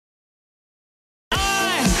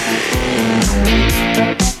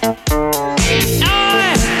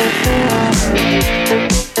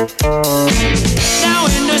Now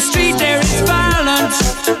in the street there is violence,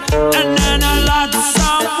 and then a lot of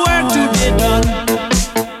work to be done.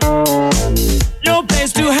 No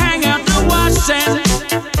place to hang out the washing,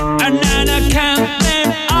 and then a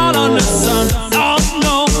camping all on the sun. Oh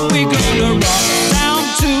no, we're gonna rock down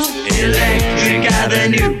to Electric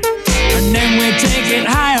Avenue, and then we take it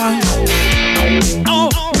higher. Oh,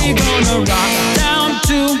 we're gonna rock down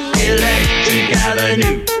to Electric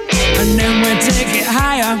Avenue, and then we take it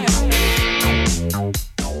higher.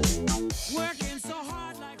 Working so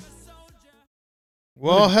hard like a soldier.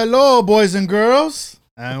 Well, hello, boys and girls,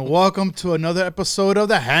 and welcome to another episode of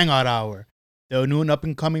the Hangout Hour, the new and up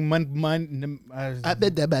and coming the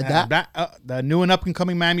new and up and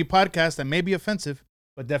coming Miami podcast that may be offensive,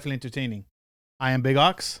 but definitely entertaining. I am Big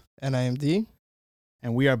Ox, And I am D.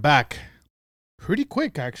 and we are back pretty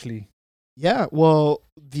quick, actually. Yeah, well,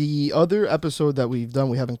 the other episode that we've done,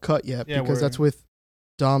 we haven't cut yet because that's with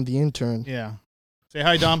Dom the intern. Yeah. Say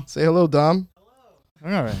hi, Dom. Say hello, Dom. All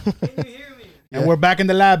right. Can you hear me? And we're back in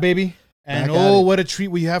the lab, baby. And Back at it. what a treat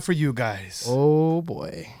we have for you guys. Oh,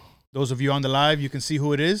 boy. Those of you on the live, you can see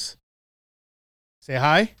who it is. Say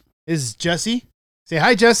hi. This is Jessie. Say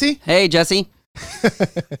hi, Jessie. Hey, Jessie.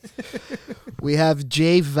 We have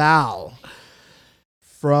J Val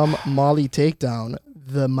from Molly Takedown,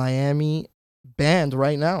 the Miami band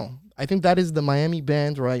right now. I think that is the Miami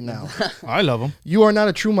band right now. I love him. You are not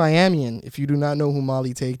a true Miamian if you do not know who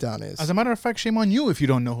Molly Takedown is. As a matter of fact, shame on you if you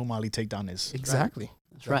don't know who Molly Takedown is. Exactly.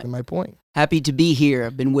 That's right. My point. Happy to be here.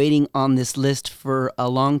 I've been waiting on this list for a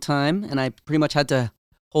long time, and I pretty much had to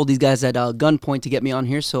hold these guys at gunpoint to get me on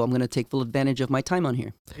here, so I'm going to take full advantage of my time on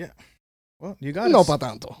here. Yeah. Well, you got No us. pa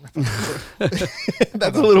tanto.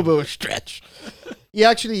 That's a little bit of a stretch. He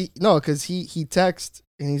actually, no, because he texted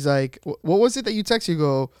and he's like, what was it that you text? You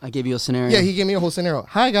go, I gave you a scenario. yeah, he gave me a whole scenario.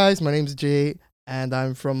 Hi, guys. My name's Jay, and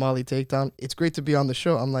I'm from Molly Takedown. It's great to be on the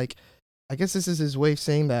show. I'm like, I guess this is his way of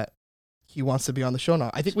saying that he wants to be on the show now.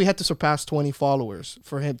 I think we had to surpass 20 followers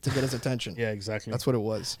for him to get his attention. Yeah, exactly. That's what it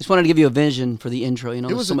was. Just wanted to give you a vision for the intro. You know,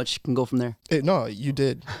 It there's was so a- much can go from there. No, you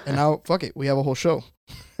did. And now, fuck it. We have a whole show.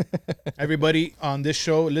 Everybody on this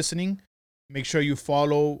show listening, make sure you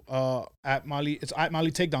follow at Molly. It's at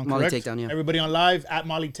Molly Takedown, Molly correct? Takedown, yeah. Everybody on live at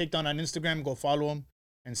Molly Takedown on Instagram. Go follow them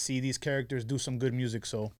and see these characters do some good music.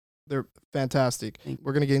 So They're fantastic. Thank you.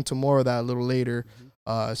 We're going to get into more of that a little later,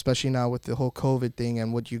 especially now with the whole COVID thing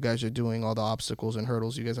and what you guys are doing, all the obstacles and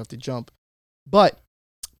hurdles you guys have to jump. But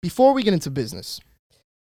before we get into business,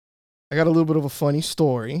 I got a little bit of a funny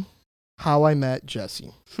story, how I met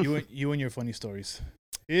Jessie. you and your funny stories.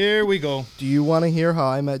 Here we go. Do you want to hear how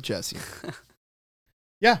I met Jessie?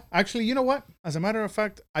 Yeah, actually, you know what? As a matter of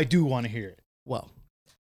fact, I do want to hear it. Well,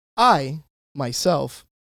 I, myself,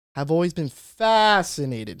 have always been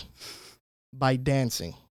fascinated by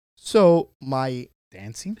dancing. So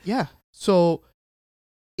Dancing? So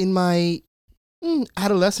in my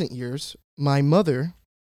adolescent years, my mother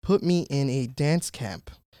put me in a dance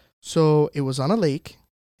camp. So it was on a lake,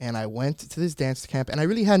 and I went to this dance camp, and I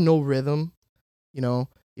really had no rhythm, you know,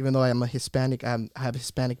 even though I am a Hispanic, I have a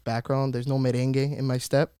Hispanic background. There's no merengue in my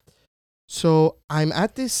step. So I'm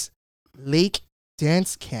at this lake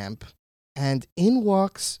dance camp, and in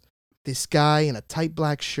walks this guy in a tight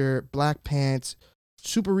black shirt, black pants,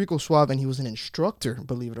 super Rico Suave, and he was an instructor,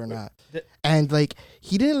 believe it or not. And like,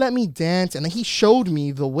 he didn't let me dance, and then he showed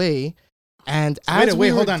me the way. And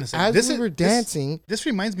Hold on a second. As we were dancing, This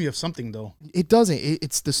reminds me of something, though. it doesn't.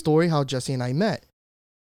 It's the story how Jessie and I met.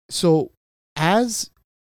 So as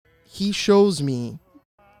he shows me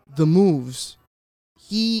the moves,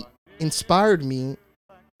 he inspired me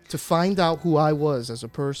to find out who I was as a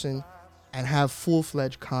person and have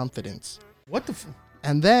full-fledged confidence. What the?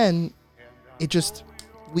 And then it just,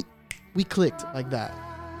 we clicked like that.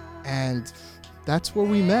 And that's where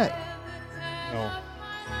we met. No.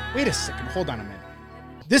 Wait a second. Hold on a minute.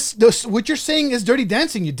 This what you're saying is Dirty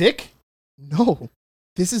Dancing, you dick? No,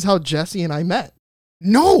 this is how Jessie and I met.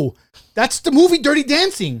 No, that's the movie Dirty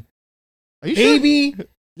Dancing. Are you sure? Baby,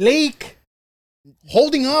 lake,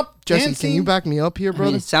 holding up, Jessie, dancing. can you back me up here, I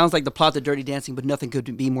brother? mean, it sounds like the plot of Dirty Dancing, but nothing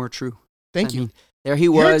could be more true. Thank I you. mean, there he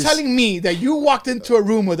You're was. telling me that you walked into a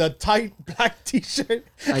room with a tight black t-shirt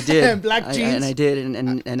I did. and black jeans? And I did.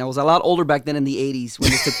 And I was a lot older back then in the 80s when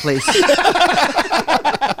this took place.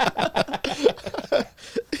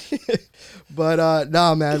 But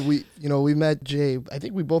nah, man, we met Jay. I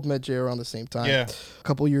think we both met Jay around the same time. Yeah. A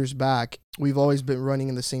couple years back. We've always been running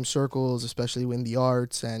in the same circles, especially in the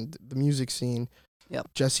arts and the music scene.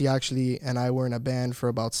 Yep. Jessie actually and I were in a band for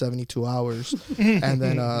about 72 hours, and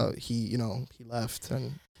then he left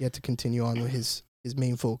and he had to continue on with his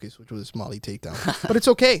main focus, which was Molly Takedown. But it's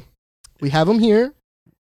okay. We have him here,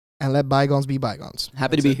 and let bygones be bygones.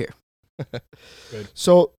 Happy to be here. Good.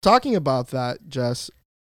 So talking about that, Jess.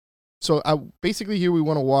 So basically here we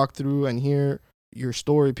want to walk through and hear your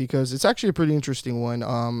story because it's actually a pretty interesting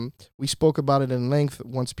one. We spoke about it in length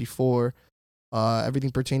once before.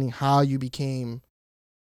 Everything pertaining how you became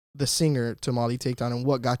the singer to Molly Takedown and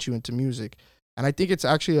what got you into music. And I think it's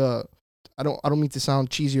actually I don't mean to sound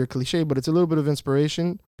cheesy or cliche, but it's a little bit of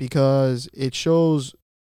inspiration because it shows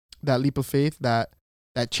that leap of faith, that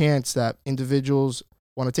chance that individuals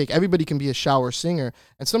want to take. Everybody can be a shower singer,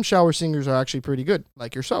 and some shower singers are actually pretty good,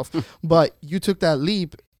 like yourself. But you took that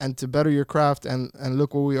leap and to better your craft, and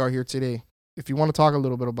look where we are here today. If you want to talk a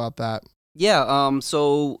little bit about that. Yeah,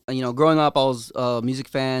 so, growing up, I was a music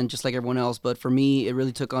fan just like everyone else, but for me, it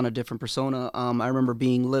really took on a different persona. I remember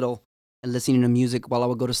being little and listening to music while I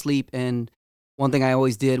would go to sleep, and one thing I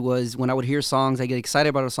always did was when I would hear songs, I get excited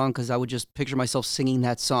about a song because I would just picture myself singing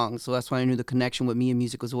that song. So that's why I knew the connection with me and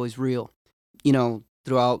music was always real.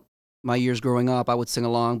 Throughout my years growing up, I would sing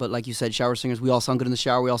along. But like you said, shower singers, we all sound good in the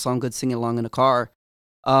shower. We all sound good singing along in the car.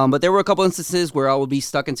 But there were a couple instances where I would be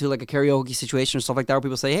stuck into like a karaoke situation or stuff like that where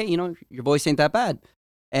people say, hey, your voice ain't that bad.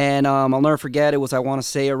 And I'll never forget, it was, I want to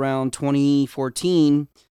say, around 2014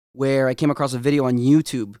 where I came across a video on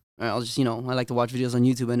YouTube. I was just, I like to watch videos on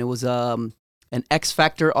YouTube, and it was an X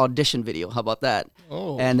Factor audition video. How about that?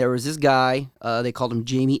 Oh. And there was this guy, they called him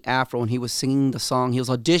Jamie Afro, and he was singing the song. He was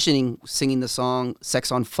auditioning, singing the song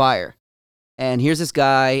Sex on Fire. And here's this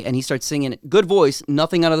guy, and he starts singing it. Good voice,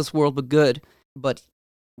 nothing out of this world but good. But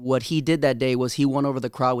what he did that day was he won over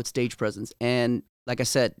the crowd with stage presence. And like I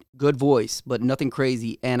said, good voice, but nothing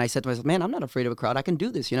crazy. And I said to myself, man, I'm not afraid of a crowd. I can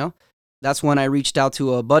do this, That's when I reached out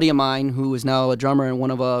to a buddy of mine who is now a drummer and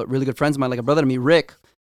one of a really good friends of mine, like a brother to me, Rick.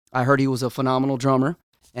 I heard he was a phenomenal drummer,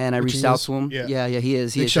 and I reached out to him. Yeah, he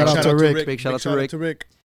is. Big shout out to Rick. Big shout out to Rick.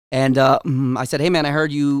 And I said, hey, man, I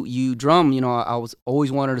heard you drum. I was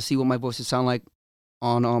always wanted to see what my voice would sound like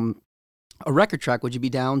on a record track. Would you be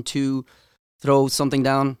down to throw something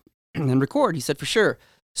down and record? He said, for sure.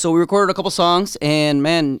 So we recorded a couple songs, and,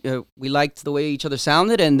 man, we liked the way each other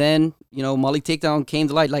sounded. And then, Molly Takedown came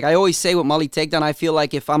to light. Like I always say with Molly Takedown, I feel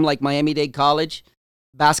like if I'm like Miami-Dade College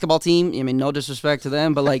basketball team, I mean, no disrespect to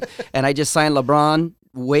them, but like, and I just signed LeBron,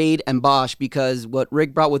 Wade, and Bosh because what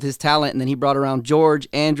Rick brought with his talent, and then he brought around George,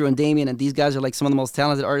 Andrew, and Damian, and these guys are like some of the most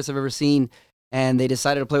talented artists I've ever seen, and they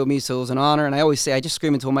decided to play with me, so it was an honor. And I always say, I just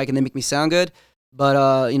scream into a mic and they make me sound good,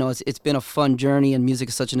 but it's been a fun journey, and music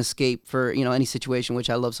is such an escape for any situation, which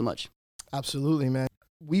I love so much. Absolutely, man.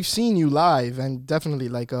 We've seen you live, and definitely,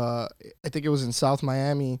 like, I think it was in South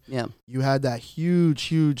Miami. Yeah. You had that huge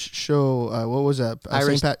show. What was that?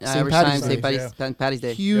 Irish St. Patty's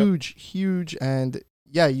Day. Huge, and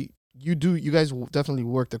yeah, you guys definitely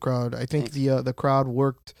worked the crowd. I think the crowd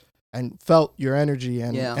worked and felt your energy,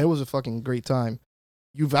 and it was a fucking great time.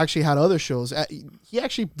 You've actually had other shows.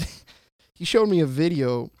 He showed me a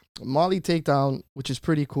video, Molly Takedown, which is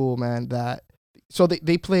pretty cool, man. So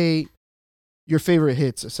they play your favorite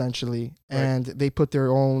hits essentially, and they put their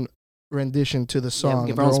own rendition to the song,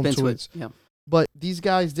 give their our own own spin to it. twists. Yeah. But these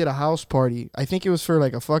guys did a house party. I think it was for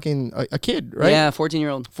like a kid, right? Yeah,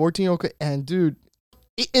 14-year-old. 14-year-old kid. And dude,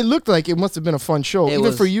 it looked like it must have been a fun show,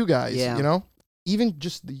 even for you guys, Even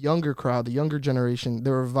just the younger crowd, the younger generation,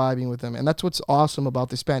 they were vibing with them. And that's what's awesome about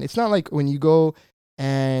this band. It's not like when you go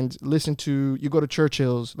and you go to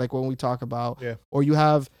Churchill's, like when we talk about, or you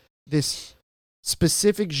have this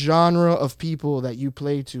specific genre of people that you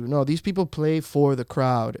play to. No, these people play for the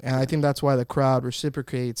crowd, and I think that's why the crowd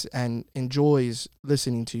reciprocates and enjoys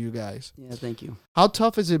listening to you guys. Yeah, thank you. How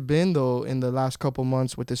tough has it been though in the last couple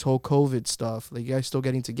months with this whole COVID stuff? Like, you guys still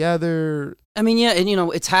getting together? I mean, yeah, and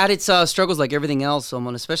it's had its struggles like everything else,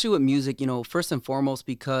 especially with music, first and foremost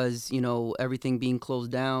because, everything being closed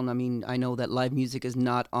down. I mean, I know that live music is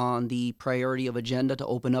not on the priority of agenda to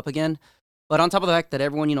open up again. But on top of the fact that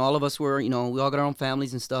everyone, all of us were, we all got our own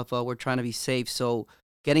families and stuff, we're trying to be safe. So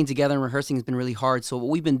getting together and rehearsing has been really hard. So what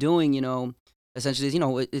we've been doing, essentially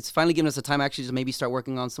is, it's finally given us the time actually to maybe start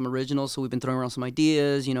working on some originals. So we've been throwing around some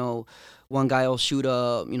ideas. One guy will shoot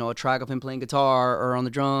a track of him playing guitar or on the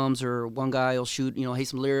drums, or one guy will shoot, hey,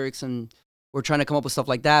 some lyrics, and we're trying to come up with stuff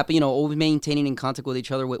like that. But, always maintaining in contact with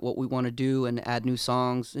each other with what we want to do and add new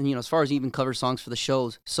songs. And, as far as even cover songs for the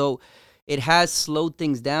shows. So it has slowed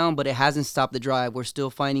things down, but it hasn't stopped the drive. We're still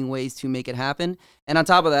finding ways to make it happen. And on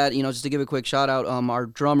top of that, just to give a quick shout out, our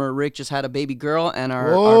drummer Rick just had a baby girl, and our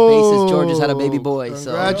bassist George just had a baby boy.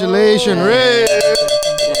 Congratulations, so. Rick!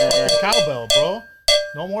 Cowbell, bro.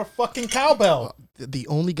 No more fucking cowbell. The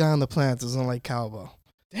only guy on the planet that doesn't like cowbell.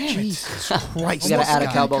 Damn Jesus Christ. We gotta add a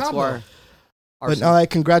guy. cowbell to our But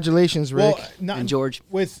congratulations, Rick. and George.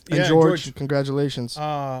 And George, congratulations.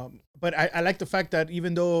 But I like the fact that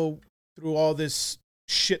even though through all this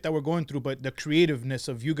shit that we're going through, but the creativeness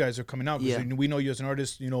of you guys are coming out. Yeah. We know you as an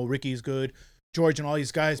artist. Ricky's good, George and all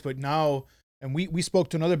these guys. But now, and we spoke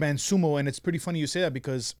to another band, Sumo, and it's pretty funny you say that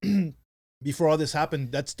because before all this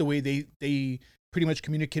happened, that's the way they pretty much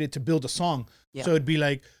communicated to build a song. Yeah. So it'd be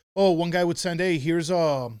like, oh, one guy would send, hey, here's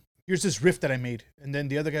this riff that I made, and then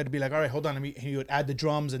the other guy would be like, all right, hold on, he would add the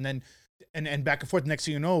drums, and then and back and forth. Next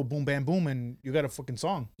thing you know, boom, bam, boom, and you got a fucking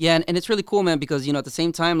song. Yeah, and it's really cool, man, because at the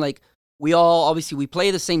same time, like we all obviously we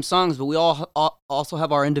play the same songs, but we all also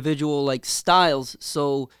have our individual like styles.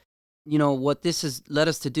 So what this has led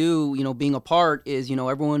us to do, being apart, is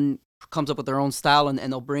everyone comes up with their own style and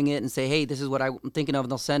they'll bring it and say, hey, this is what I'm thinking of,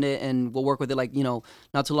 and they'll send it and we'll work with it. Like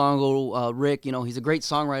not too long ago, Rick, he's a great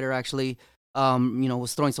songwriter actually.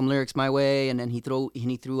 Was throwing some lyrics my way, and then he threw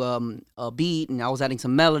a beat, and I was adding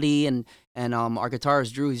some melody, and our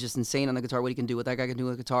guitarist Drew, he's just insane on the guitar. What he can do, what that guy can do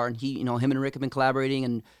with the guitar, and he, him and Rick have been collaborating,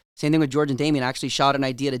 and same thing with George and Damien. I actually shot an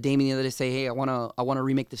idea to Damien the other day, say, hey, I wanna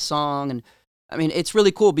remake this song, and I mean it's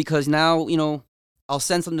really cool because now I'll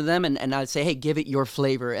send something to them, and I'd say, hey, give it your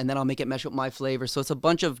flavor, and then I'll make it mesh with my flavor. So it's a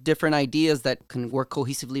bunch of different ideas that can work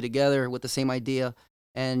cohesively together with the same idea,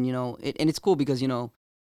 and and it's cool because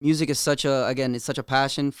music is such a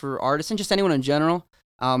passion for artists and just anyone in general.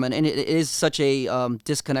 And it is such a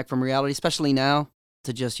disconnect from reality, especially now,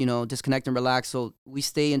 to just, disconnect and relax. So we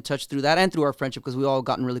stay in touch through that and through our friendship because we all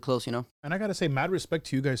gotten really close, And I got to say, mad respect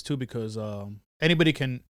to you guys too, because anybody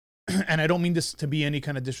can, and I don't mean this to be any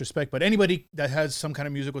kind of disrespect, but anybody that has some kind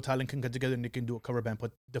of musical talent can get together and they can do a cover band.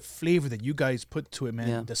 But the flavor that you guys put to it,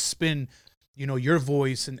 man, the spin, your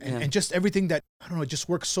voice and just everything that, I don't know, it just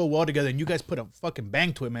works so well together. And you guys put a fucking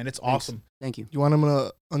bang to it, man. It's awesome. Thank you. You want him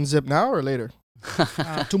to unzip now or later?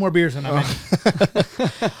 2 more beers and I'm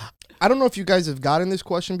in. I don't know if you guys have gotten this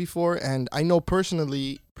question before, and I know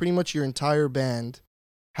personally, pretty much your entire band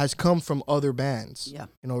has come from other bands. Yeah.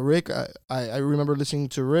 Rick, I remember listening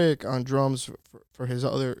to Rick on drums for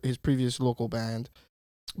his previous local band.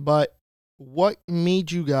 But what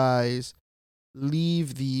made you guys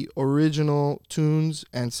leave the original tunes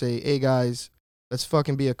and say, hey guys, let's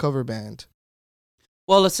fucking be a cover band?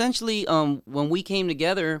 Well, essentially, when we came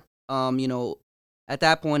together, at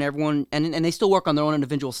that point, everyone, and they still work on their own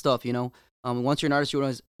individual stuff, once you're an artist,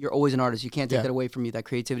 you're always an artist. You can't take that away from you, that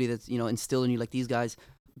creativity that's, instilled in you like these guys.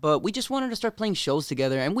 But we just wanted to start playing shows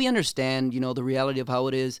together, and we understand, the reality of how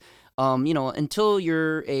it is. Until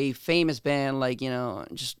you're a famous band, like,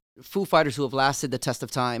 just Foo Fighters who have lasted the test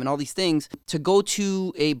of time and all these things, to go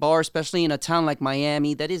to a bar, especially in a town like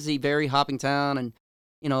Miami, that is a very hopping town, and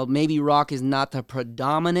maybe rock is not the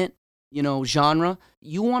predominant genre.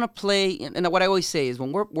 You want to play, and what I always say is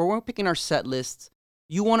when we're picking our set lists,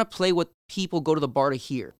 you want to play what people go to the bar to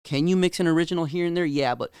hear. Can you mix an original here and there?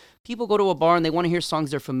 Yeah, but people go to a bar and they want to hear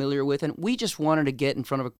songs they're familiar with, and we just wanted to get in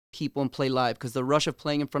front of people and play live because the rush of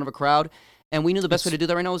playing in front of a crowd, and we knew the best way to do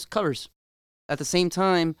that right now was covers. At the same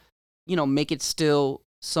time, make it still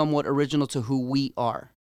somewhat original to who we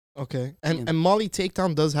are. Okay. And Molly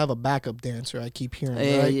Takedown does have a backup dancer, I keep hearing.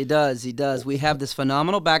 Yeah, right? he does. We have this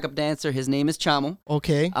phenomenal backup dancer. His name is Chamo.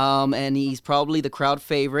 Okay. And he's probably the crowd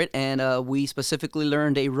favorite. And we specifically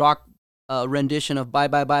learned a rock rendition of Bye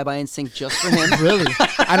Bye Bye by NSYNC just for him. Really?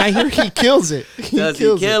 And I hear he kills it. He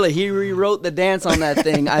kill it. He rewrote the dance on that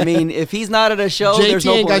thing. I mean, if he's not at a show, there's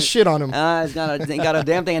no ain't point. got shit on him. He's got a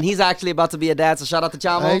damn thing. And he's actually about to be a dad, so shout out to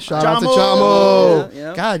Chamo. Hey, shout out to Chamo.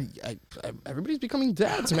 Yeah. God, everybody's becoming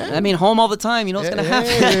dads, man. I mean, home all the time. You know what's going to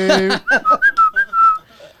happen.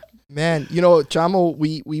 Man, Chamo,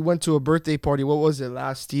 we went to a birthday party. What was it,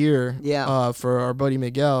 last year? Yeah. For our buddy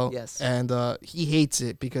Miguel. Yes. And he hates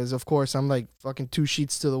it because, of course, I'm like fucking 2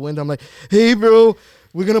 sheets to the window. I'm like, hey, bro,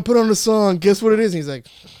 we're going to put on a song. Guess what it is? And he's like,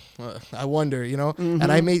 I wonder, Mm-hmm.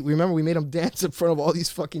 And we made him dance in front of all these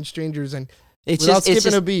fucking strangers and without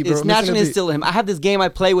skipping a beat, bro. It's naturally instilled in him. I have this game I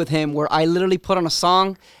play with him where I literally put on a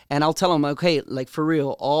song and I'll tell him, okay, like for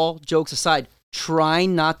real, all jokes aside, try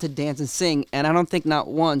not to dance and sing, and I don't think not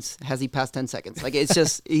once has he passed 10 seconds. Like, it's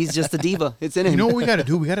just, he's just a diva. It's in him. You know what we got to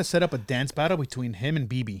do? We got to set up a dance battle between him and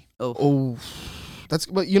BB. Oh,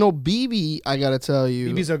 But you know, BB, I gotta tell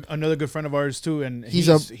you, BB's another good friend of ours too, and he's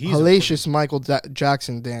a hellacious Michael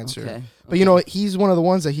Jackson dancer. Okay. But you know, he's one of the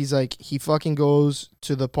ones that he's like, he fucking goes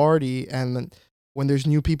to the party, and then when there's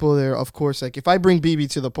new people there, of course, like if I bring BB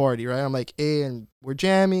to the party, right, I'm like, hey, and we're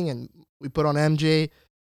jamming, and we put on MJ.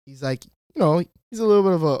 He's like, you know, he's a little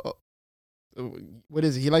bit of a, what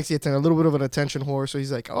is he? He likes the attention, a little bit of an attention whore. So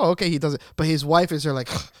he's like, oh, okay, he does it. But his wife is there like,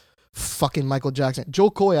 fucking Michael Jackson. Joe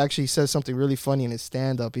Coy actually says something really funny in his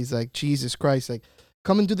stand-up. He's like, Jesus Christ, like,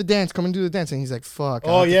 come and do the dance, come and do the dance. And he's like, fuck.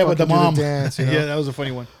 Oh, yeah, with the mom. Dance, you know? Yeah, that was a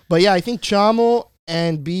funny one. But yeah, I think Chamo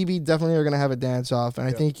and BB definitely are going to have a dance-off. And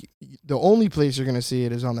I think the only place you're going to see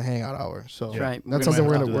it is on the Hangout Hour. So right. That's something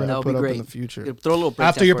we're going to put up great. in the future. Throw a little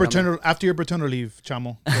after your paternal leave,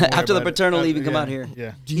 Chamo. After the paternal leave, you come out here.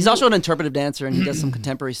 Yeah. He's also an interpretive dancer, and he does some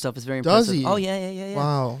contemporary stuff. It's very impressive. Does he? Oh, yeah.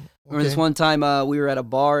 Wow. Remember this one time we were at a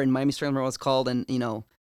bar in Miami Springs, I remember what it's called, and, you know,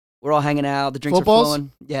 we're all hanging out. The drinks Footballs? are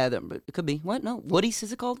flowing. Yeah, it could be. What? No, Woody's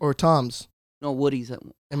is it called? Or Tom's. No, Woody's.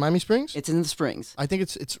 In Miami Springs? It's in the Springs. I think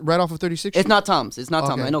it's right off of 36th. It's not Tom's. It's not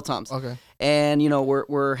Tom's. Okay. I know Tom's. Okay. And, you know,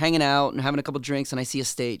 we're hanging out and having a couple drinks, and I see a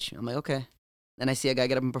stage. I'm like, okay. Then I see a guy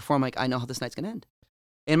get up and perform. Like, I know how this night's going to end.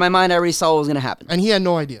 In my mind, I already saw what was going to happen. And he had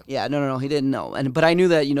no idea. Yeah, no, he didn't know. But I knew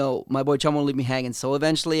that, you know, my boy Chum won't leave me hanging. So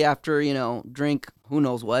eventually, after, you know, drink, who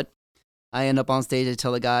knows what, I end up on stage. I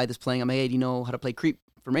tell the guy that's playing, I'm like, hey, do you know how to play Creep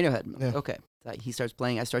from Radiohead? I'm like, okay. He starts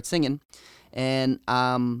playing. I start singing. And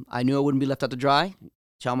I knew I wouldn't be left out to dry.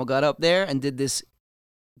 Chamo got up there and did this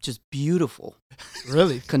just beautiful,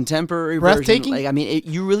 really contemporary breathtaking version. Like, I mean,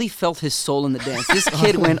 you really felt his soul in the dance. This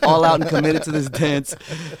kid went all out and committed to this dance,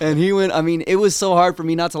 and he went. I mean, it was so hard for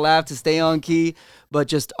me not to laugh, to stay on key, but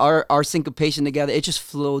just our syncopation together. It just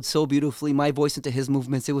flowed so beautifully. My voice into his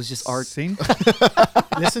movements. It was just art.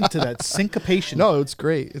 Listen to that syncopation. No, it's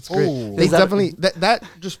great. It's great. Oh. They definitely that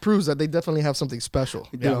just proves that they definitely have something special.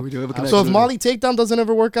 Yeah, we do have a connection. So if Molly Takedown doesn't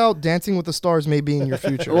ever work out, Dancing with the Stars may be in your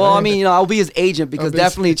future. Well, I mean, you know, I'll be his agent because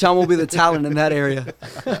definitely Chum will be the talent in that area.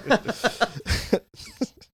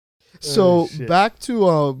 So back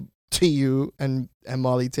to you and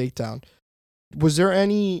Molly Takedown. Was there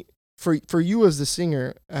any for you as the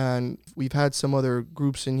singer, and we've had some other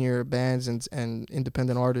groups in here, bands and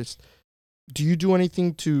independent artists, do you do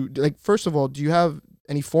anything to, like, first of all, do you have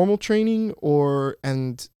any formal training,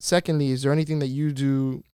 and secondly, is there anything that you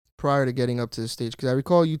do prior to getting up to the stage? Because I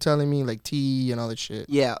recall you telling me, like, tea and all that shit.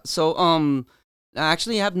 Yeah, so I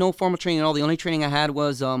actually have no formal training at all. The only training I had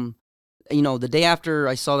was you know, the day after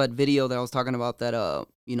I saw that video that I was talking about, that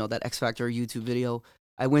you know, that X Factor YouTube video,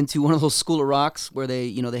 I went to one of those School of Rocks where they,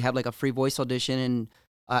 you know, they have like a free voice audition, and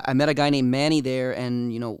I met a guy named Manny there,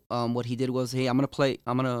 and, you know, what he did was, hey,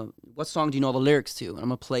 what song do you know the lyrics to? And I'm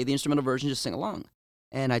going to play the instrumental version, just sing along.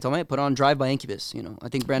 And I told him, hey, put on Drive by Incubus. You know, I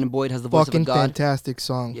think Brandon Boyd has the voice of a god. Fucking fantastic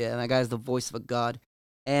song. Yeah, and that guy has the voice of a god.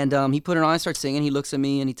 And he put it on, I start singing, he looks at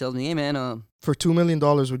me and he tells me, hey, man. For $2 million,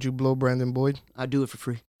 would you blow Brandon Boyd? I'd do it for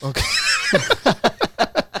free. Okay.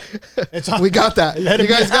 We got that. You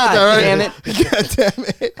guys got that, right? Damn it. God damn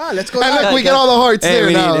it. Let's go And live. look, we get all the hearts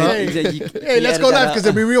there now. Huh? Hey, let's go live because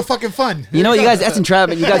it'll be real fucking fun. You know, you guys, that's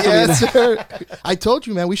entrapment. You guys Yes, sir. I told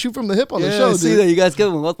you, man. We shoot from the hip on the show, see dude. that. You guys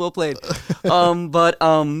good one. Well played.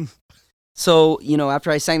 So, you know, after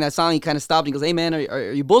I sang that song, he kind of stopped and he goes, hey, man,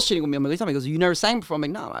 are you bullshitting with me? I'm like, he goes, you never sang before? I'm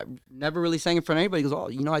like, no, I never really sang in front of anybody. He goes, oh,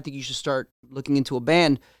 you know, I think you should start looking into a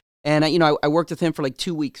band. And, you know, I worked with him for like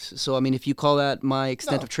 2 weeks. So, I mean, if you call that my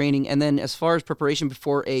extent of training. And then as far as preparation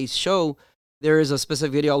before a show, there is a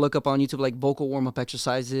specific video I'll look up on YouTube, like vocal warm-up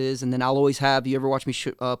exercises. And then I'll always have, you ever watch me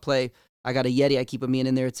play, I got a Yeti I keep with me, and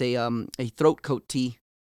in there it's a throat coat tea.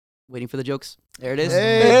 Waiting for the jokes. There it is.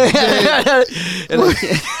 Hey.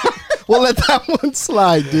 We'll let that one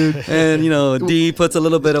slide, dude. And, you know, D puts a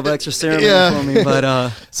little bit of extra ceremony for me,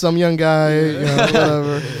 but some young guy, you know,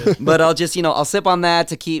 whatever. But I'll just, you know, I'll sip on that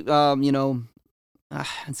to keep, you know,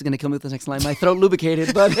 it's gonna kill me with the next line. My throat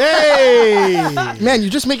lubricated, but hey, man, you're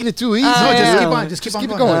just making it too easy. Just keep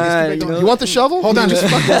it going. You want the shovel? Hold on, just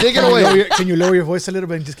fucking dig it away. Can you lower your voice a little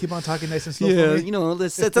bit and just keep on talking nice and slow? Yeah, you know,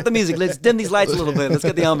 let's set the music. Let's dim these lights a little bit. Let's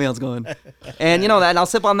get the ambiance going. And, you know, and I'll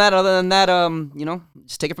sip on that. Other than that, you know,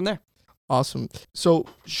 just take it from there. Awesome. So,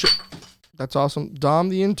 that's awesome. Dom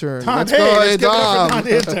the intern. Let's go. Hey, Dom. Dom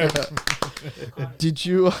the intern. Did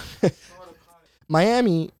you...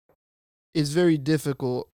 Miami is very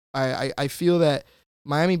difficult. I feel that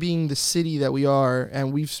Miami being the city that we are,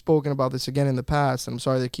 and we've spoken about this again in the past, and I'm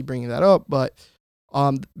sorry to keep bringing that up, but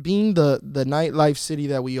being the nightlife city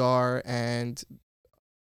that we are, and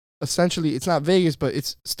essentially it's not Vegas, but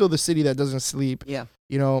it's still the city that doesn't sleep. Yeah.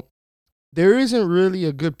 You know, there isn't really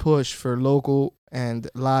a good push for local and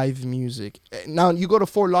live music. Now you go to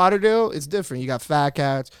Fort Lauderdale, it's different. You got Fat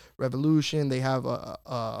Cats, Revolution. They have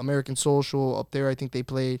American Social up there. I think they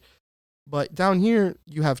played. But down here,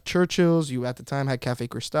 you have Churchill's. You at the time had Cafe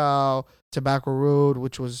Cristal, Tobacco Road,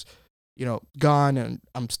 which was, gone, and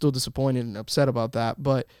I'm still disappointed and upset about that.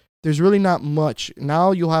 But there's really not much.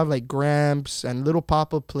 Now you'll have like Gramps and little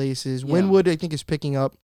pop-up places. Yeah. Wynwood, I think, is picking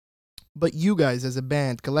up. But you guys as a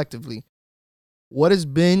band, collectively, what has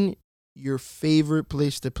been your favorite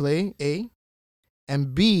place to play, A?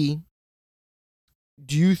 And B,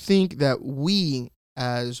 do you think that we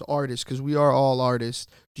as artists, because we are all artists,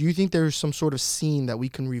 do you think there's some sort of scene that we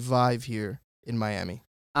can revive here in Miami?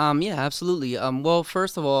 Yeah, absolutely. Well,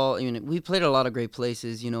 first of all, we played at a lot of great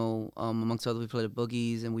places. Amongst others, we played at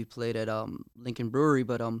Boogie's and we played at Lincoln Brewery.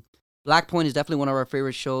 But Black Point is definitely one of our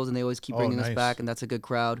favorite shows, and they always keep bringing us nice. back, and that's a good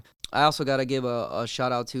crowd. I also got to give a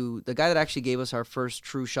shout out to the guy that actually gave us our first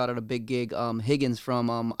true shot at a big gig, Higgins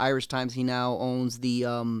from Irish Times. He now owns the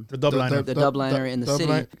Dubliner. the Dubliner in the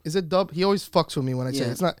city. Is it Dub? He always fucks with me when I say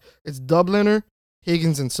Yeah. it's not. It's Dubliner,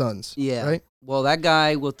 Higgins and Sons. Yeah. Right? Well, that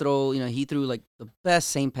guy will throw, he threw like the best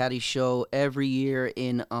St. Patty's show every year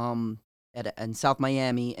in South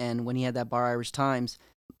Miami, and when he had that bar Irish Times,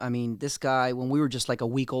 I mean, this guy, when we were just like a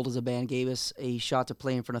week old as a band, gave us a shot to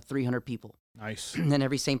play in front of 300 people. Nice. And then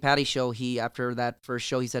every St. Patty's show, after that first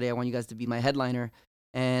show, he said, "Hey, I want you guys to be my headliner."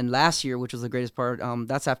 And last year, which was the greatest part,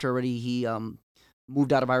 that's after already he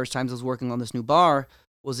moved out of Irish Times, was working on this new bar,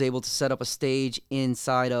 was able to set up a stage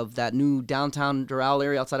inside of that new downtown Doral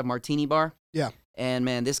area outside of Martini Bar. Yeah. And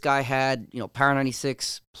man, this guy had, Power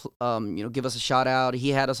 96, give us a shout out. He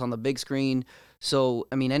had us on the big screen. So,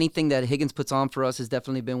 I mean, anything that Higgins puts on for us has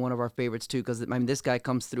definitely been one of our favorites too, because this guy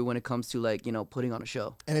comes through when it comes to putting on a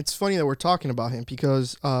show. And it's funny that we're talking about him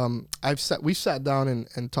because we've sat down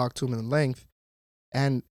and talked to him in length.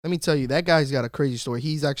 And let me tell you, that guy's got a crazy story.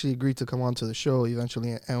 He's actually agreed to come on to the show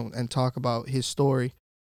eventually and talk about his story.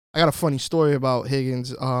 I got a funny story about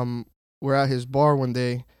Higgins. We're at his bar one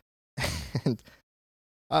day, and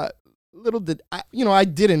little did I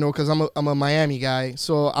didn't know because I'm a Miami guy.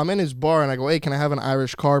 So I'm in his bar and I go, "Hey, can I have an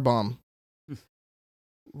Irish car bomb?"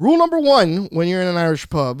 Rule number 1 when you're in an Irish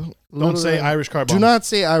pub: Don't say Irish car bomb. do not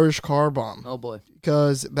say Irish car bomb. Oh boy.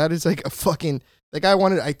 Because that is like a fucking. Like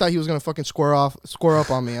I thought he was gonna fucking square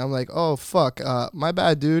up on me. I'm like, oh fuck, my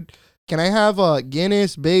bad, dude. Can I have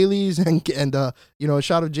Guinness, Bailey's, and a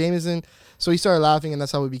shot of Jameson? So he started laughing, and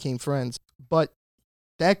that's how we became friends. But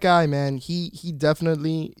that guy, man, he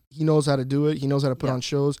definitely knows how to do it. He knows how to put on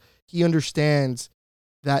shows. He understands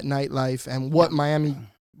that nightlife and what Miami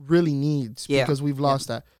really needs because we've lost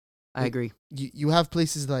that. I agree. You have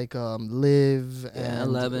places like Live and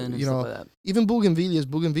 11 and stuff like that. Even Bougainvillea's,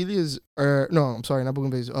 not Bougainvillea's,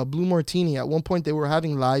 Blue Martini. At one point they were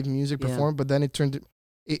having live music performed, but then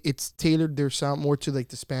it's tailored their sound more to like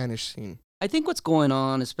the Spanish scene. I think what's going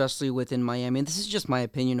on, especially within Miami, and this is just my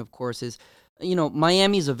opinion, of course, is,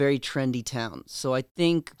 Miami is a very trendy town. So I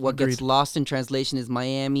think what gets lost in translation is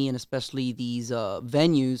Miami, and especially these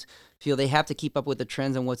venues, feel they have to keep up with the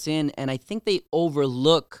trends and what's in. And I think they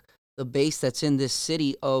overlook the base that's in this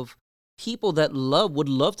city of people that would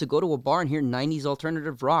love to go to a bar and hear 90s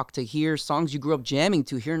alternative rock, to hear songs you grew up jamming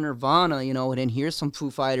to, hear Nirvana, and then hear some Foo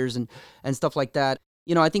Fighters and stuff like that.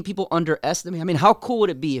 I think people underestimate. I mean, how cool would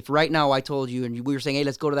it be if right now I told you and we were saying, "Hey,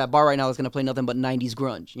 let's go to that bar right now that's going to play nothing but 90s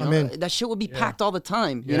grunge." That shit would be packed all the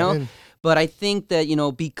time, But I think that,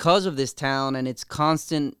 because of this town and its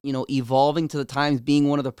constant, evolving to the times, being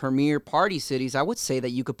one of the premier party cities, I would say that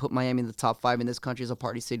you could put Miami in the top 5 in this country as a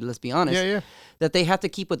party city, let's be honest. Yeah. That they have to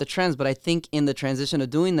keep with the trends. But I think in the transition of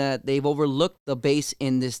doing that, they've overlooked the base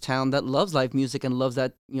in this town that loves live music and loves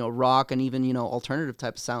that, rock and even, alternative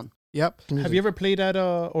type of sound. Yep. Have you ever played at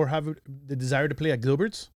or have the desire to play at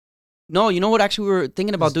Gilbert's? No, you know what? Actually, we were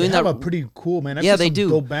thinking about doing that. They have a pretty cool, man. Yeah, they do.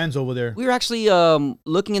 Dope bands over there. We were actually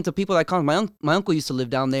looking into people that call. My uncle used to live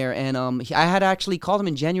down there, and I had actually called him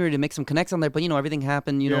in January to make some connects on there, but everything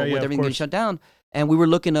happened, with everything getting shut down, and we were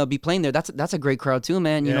looking to be playing there. That's a great crowd too,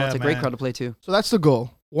 man. It's a great crowd to play too. So that's the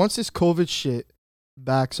goal. Once this COVID shit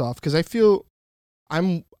backs off, because I feel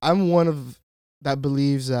I'm one of that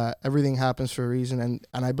believes that everything happens for a reason,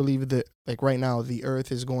 and I believe that like right now the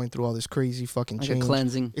earth is going through all this crazy fucking change. A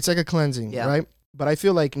cleansing. It's like a cleansing, right? But I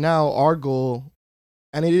feel like now our goal,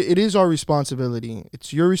 and it is our responsibility.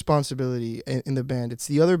 It's your responsibility in the band. It's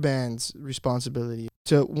the other band's responsibility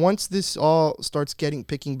to, once this all starts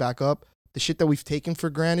picking back up, the shit that we've taken for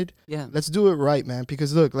granted. Yeah. Let's do it right, man.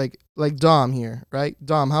 Because look, like Dom here, right?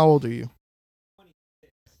 Dom, how old are you?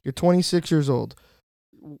 26. You're 26 years old.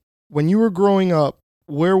 When you were growing up,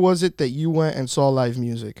 where was it that you went and saw live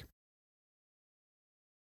music?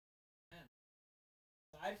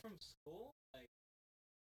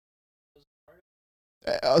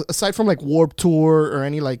 Aside from like Warped Tour or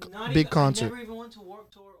any like big concert. I never even went to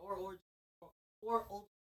Warped Tour or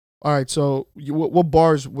All right, so what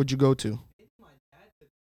bars would you go to?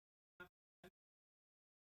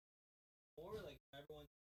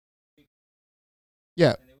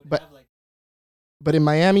 Yeah, but in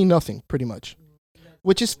Miami, nothing, pretty much,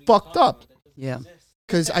 which is fucked up. Yeah.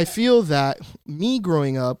 Because I feel that me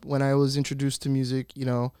growing up, when I was introduced to music, you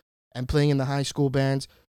know, and playing in the high school bands,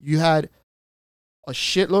 you had a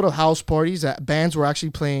shitload of house parties that bands were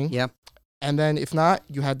actually playing. Yeah. And then if not,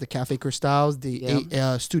 you had the Cafe Cristals,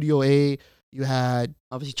 the Studio A. You had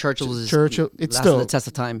obviously Churchill. It's lasted still the test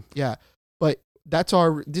of time. Yeah, but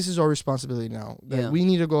this is our responsibility now. That we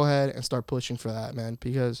need to go ahead and start pushing for that, man,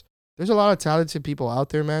 because there's a lot of talented people out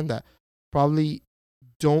there, man, that probably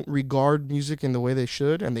don't regard music in the way they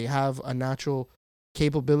should, and they have a natural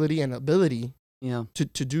capability and ability to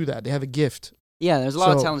do that. They have a gift. Yeah, there's a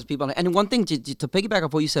lot of talented people. And one thing, to piggyback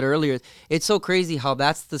off what you said earlier, it's so crazy how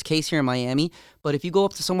that's the case here in Miami. But if you go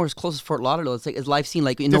up to somewhere as close as Fort Lauderdale, it's like a live scene.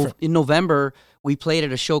 Like in November, we played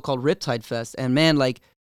at a show called Riptide Fest. And man, like,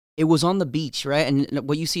 it was on the beach, right? And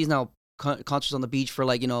what you see is now concerts on the beach for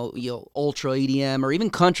like, you know, ultra EDM or even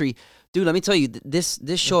country. Dude, let me tell you, this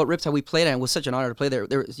show at Riptide we played at, and it was such an honor to play there.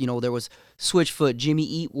 There was Switchfoot, Jimmy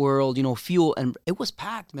Eat World, you know, Fuel, and it was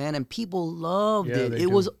packed, man, and people loved it.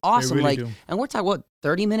 It was awesome. Really like, and we're talking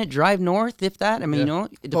 30-minute drive north, if that. I mean, you know,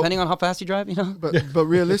 depending on how fast you drive, you know. But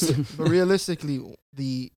realistically,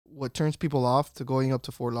 what turns people off to going up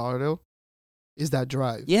to Fort Lauderdale is that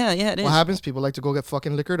drive. Yeah, it is. What happens? People like to go get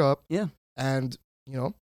fucking liquored up. Yeah, and you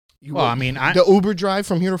know, the Uber drive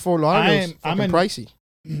from here to Fort Lauderdale is pricey.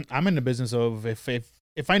 I'm in the business of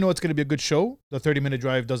if I know it's going to be a good show, the 30-minute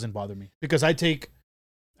drive doesn't bother me because I take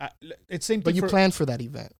it's same thing. But you plan for that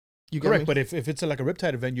event. Correct, but if it's like a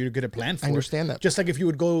Riptide event, you're going to plan for it. I understand that. Just like if you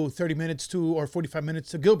would go 30 minutes to or 45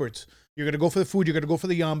 minutes to Gilbert's, you're going to go for the food, you're going to go for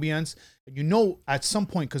the ambience, and you know at some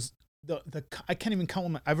point, because I can't even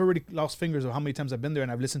count I've already lost fingers of how many times I've been there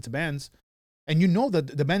and I've listened to bands, and you know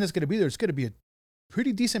that the band that's going to be there is going to be a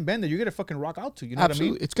pretty decent band that you're going to fucking rock out to. You know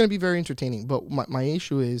Absolutely. what I mean? It's going to be very entertaining. But my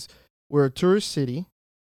issue is, we're a tourist city.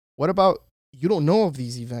 What about, you don't know of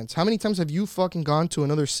these events? How many times have you fucking gone to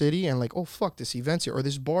another city and like, oh, fuck, this event's here or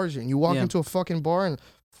this bar's here, and you walk into a fucking bar and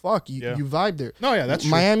fuck, you vibe there. No, yeah, that's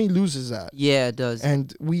Miami loses that. Yeah, it does.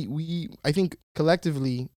 And I think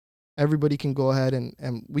collectively, everybody can go ahead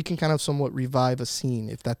and we can kind of somewhat revive a scene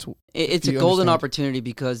if that's it's a golden opportunity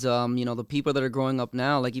because you know, the people that are growing up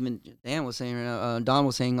now, like even Don was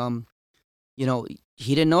saying you know,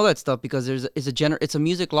 he didn't know that stuff because it's a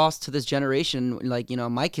music lost to this generation. Like, you know,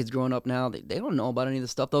 my kids growing up now, they don't know about any of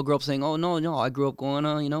this stuff. They'll grow up saying, oh no, I grew up going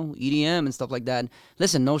you know, EDM and stuff like that. And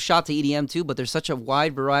listen, no shot to EDM too, but there's such a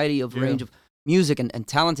wide variety of range of music and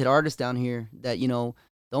talented artists down here that, you know,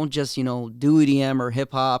 don't just, you know, do EDM or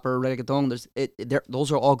hip hop or reggaeton.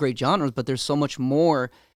 Those are all great genres, but there's so much more.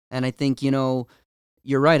 And I think, you know,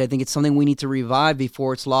 you're right. I think it's something we need to revive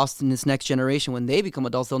before it's lost in this next generation. When they become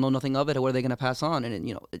adults, they'll know nothing of it. What are they going to pass on? And,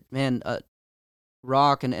 you know,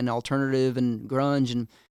 rock and alternative and grunge and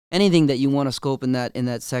anything that you want to scope in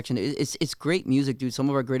that section. It's great music, dude. Some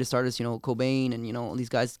of our greatest artists, you know, Cobain and, you know, these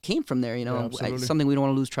guys came from there, you know. It's something we don't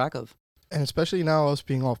want to lose track of. And especially now us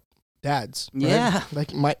being all dads. Right? Yeah.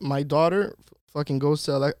 Like my daughter fucking goes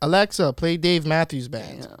to Alexa, play Dave Matthews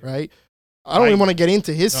Band, right? I don't even want to get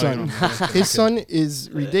into his son. His son is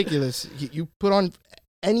ridiculous. You put on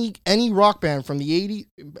any rock band from the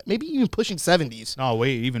 80s, maybe even pushing 70s. No,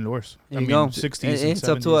 wait, even worse. There you go. 60s. It's 70s.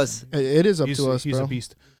 up to us. It is up to us, He's bro. a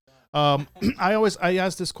beast. I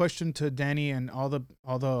ask this question to Danny and all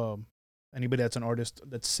the anybody that's an artist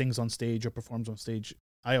that sings on stage or performs on stage.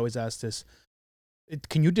 I always ask this.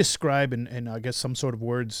 Can you describe in I guess some sort of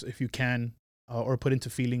words, if you can, or put into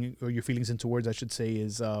feeling or your feelings into words, I should say,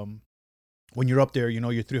 is when you're up there, you know,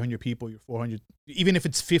 you're 300 people, you're 400, even if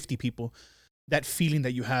it's 50 people, that feeling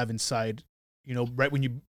that you have inside, you know, right when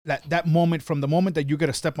you, that moment, from the moment that you're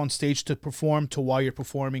going to step on stage to perform to while you're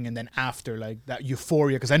performing, and then after, like that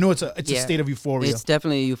euphoria, because I know it's a state of euphoria. It's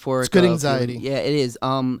definitely euphoric. It's good anxiety. Yeah, it is.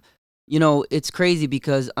 You know, it's crazy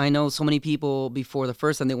because I know so many people before the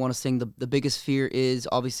first time they want to sing, the biggest fear is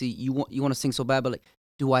obviously you want to sing so bad, but like,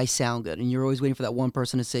 do I sound good? And you're always waiting for that one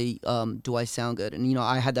person to say, do I sound good? And, you know,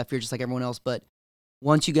 I had that fear just like everyone else. But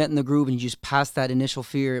once you get in the groove and you just pass that initial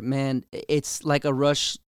fear, man, it's like a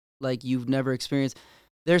rush like you've never experienced.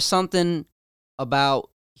 There's something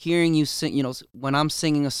about hearing you sing, you know, when I'm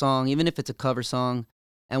singing a song, even if it's a cover song,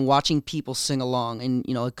 and watching people sing along. And,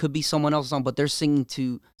 you know, it could be someone else's song, but they're singing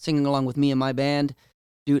along with me and my band.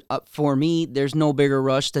 Dude, for me, there's no bigger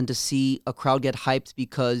rush than to see a crowd get hyped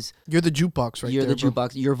because You're the jukebox right you're there, the bro.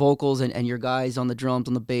 jukebox. Your vocals and your guys on the drums,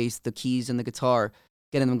 on the bass, the keys, and the guitar,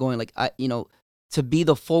 getting them going. Like, to be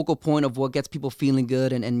the focal point of what gets people feeling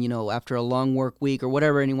good. And after a long work week or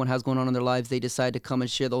whatever anyone has going on in their lives, they decide to come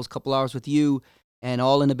and share those couple hours with you, and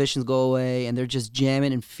all inhibitions go away, and they're just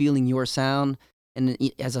jamming and feeling your sound. And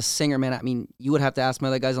as a singer, man, I mean, you would have to ask my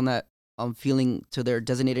other guys on that feeling to their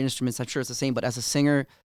designated instruments. I'm sure it's the same, but as a singer,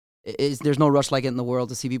 there's no rush like it in the world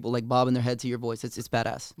to see people like bobbing their head to your voice. It's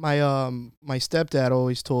badass. My stepdad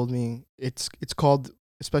always told me it's called,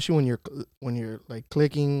 especially when you're like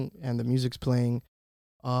clicking and the music's playing,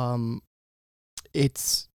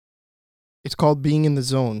 it's called being in the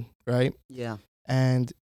zone, right? Yeah.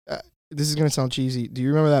 And this is gonna sound cheesy. Do you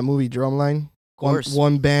remember that movie Drumline? Of course.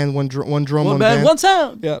 One band, one drum, one band, one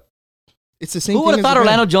sound. Yeah. It's the same Who thing. would have as thought the band.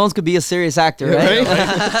 Orlando Jones could be a serious actor, Yeah,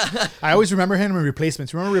 right? I always remember him in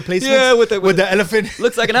Replacements. Remember Replacements? Yeah, with the elephant.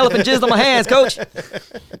 looks like an elephant jizzed on my hands, coach.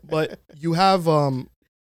 But you have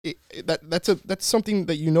that's something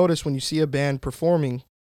that you notice when you see a band performing,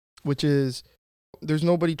 which is there's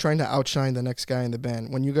nobody trying to outshine the next guy in the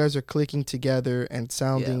band. When you guys are clicking together and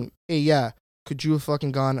sounding, hey, yeah, could you have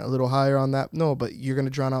fucking gone a little higher on that? No, but you're gonna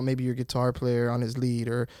drown out maybe your guitar player on his lead,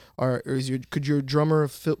 or could your drummer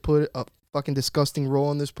put a fucking disgusting roll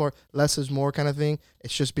on this part? Less is more kind of thing.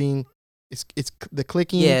 It's just being, it's the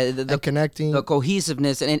clicking, the connecting, the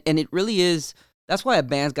cohesiveness, and it really is. That's why a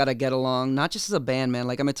band's got to get along, not just as a band, man.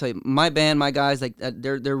 Like, I'm gonna tell you, my band, my guys, like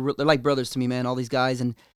they're like brothers to me, man. All these guys,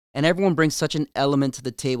 and everyone brings such an element to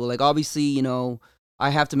the table. Like, obviously, I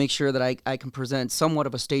have to make sure that I can present somewhat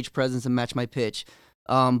of a stage presence and match my pitch.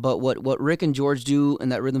 But what Rick and George do in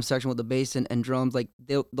that rhythm section with the bass and drums, like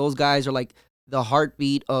those guys are like the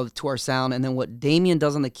heartbeat to our sound. And then what Damien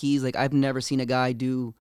does on the keys, like I've never seen a guy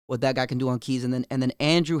do what that guy can do on keys. And then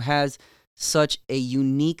Andrew has such a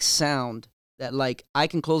unique sound that, like, I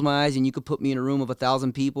can close my eyes and you could put me in a room of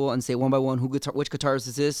 1,000 which guitarist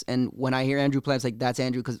is this? And when I hear Andrew play, it's like, that's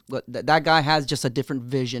Andrew, because that guy has just a different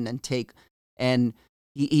vision and take. And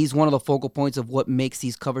he's one of the focal points of what makes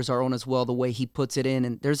these covers our own as well, the way he puts it in.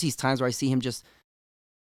 And there's these times where I see him just,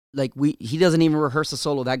 like, he doesn't even rehearse a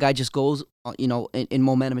solo. That guy just goes, in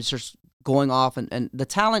momentum. It's just going off. And the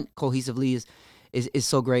talent cohesively is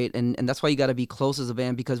so great. And that's why you got to be close as a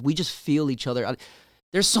band, because we just feel each other.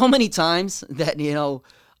 There's so many times that,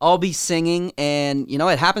 I'll be singing and,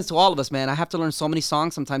 it happens to all of us, man. I have to learn so many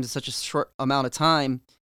songs sometimes in such a short amount of time.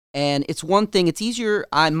 And it's one thing, it's easier,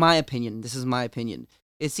 in my opinion, this is my opinion,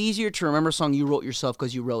 it's easier to remember a song you wrote yourself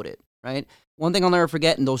because you wrote it, right? One thing I'll never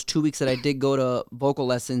forget in those 2 weeks that I did go to vocal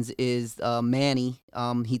lessons is Manny.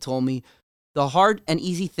 He told me the hard and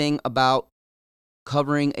easy thing about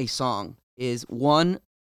covering a song is, one,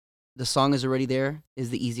 the song is already there is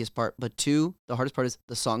the easiest part, but two, the hardest part is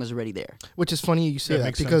the song is already there. Which is funny you say that,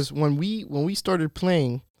 makes because sense. when we started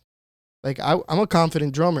playing, like I'm a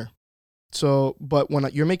confident drummer. So, but when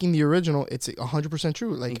you're making the original, it's 100%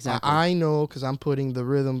 true. Like, Exactly. I know because I'm putting the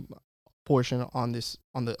rhythm portion on this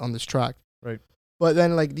track. Right. But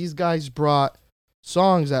then, like, these guys brought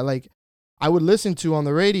songs that, like, I would listen to on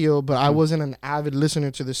the radio, but I wasn't an avid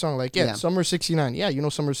listener to the song. Like, Yeah. Summer 69. Yeah, you know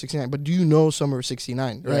Summer 69, but do you know Summer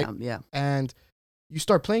 69, right? Yeah. And you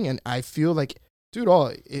start playing, and I feel like, dude,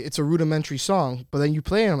 it's a rudimentary song, but then you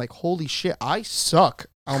play it, and I'm like, holy shit, I suck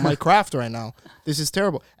on my craft right now. This is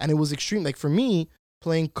terrible. And it was extreme. Like, for me,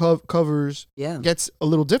 playing covers Yeah. gets a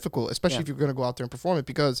little difficult, especially Yeah. if you're going to go out there and perform it,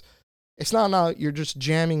 because it's not now you're just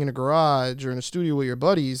jamming in a garage or in a studio with your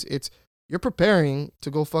buddies. It's you're preparing to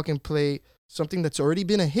go fucking play something that's already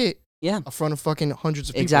been a hit Yeah. in front of fucking hundreds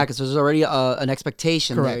of people. Exactly. So there's already an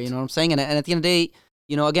expectation there. Correct. You know what I'm saying? And at the end of the day,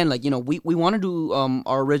 again, like, we want to do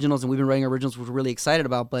our originals, and we've been writing originals, which we're really excited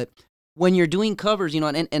about. But when you're doing covers, and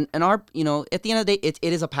our, at the end of the day, it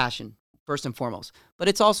is a passion first and foremost. But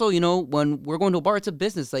it's also, when we're going to a bar, it's a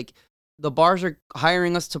business. Like, the bars are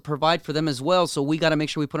hiring us to provide for them as well. So we got to make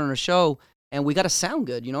sure we put on a show, and we got to sound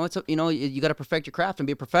good. You got to perfect your craft and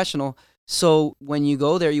be a professional. So when you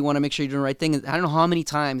go there, you want to make sure you're doing the right thing. I don't know how many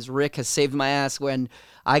times Rick has saved my ass when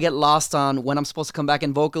I get lost on when I'm supposed to come back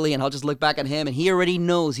in vocally, and I'll just look back at him, and he already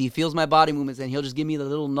knows. He feels my body movements, and he'll just give me the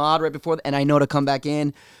little nod right before, and I know to come back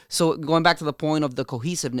in. So going back to the point of the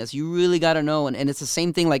cohesiveness, you really got to know. And it's the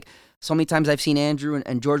same thing. Like, so many times I've seen Andrew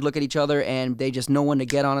and George look at each other, and they just know when to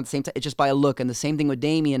get on at the same time. It's just by a look. And the same thing with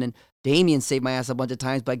Damien. And Damien saved my ass a bunch of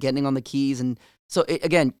times by getting on the keys. And so,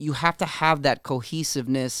 again, you have to have that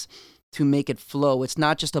cohesiveness to make it flow. It's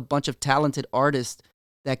not just a bunch of talented artists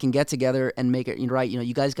that can get together and make it right.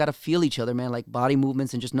 You guys got to feel each other, man, like body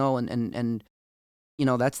movements, and just know. And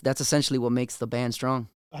that's essentially what makes the band strong.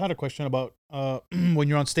 I had a question about when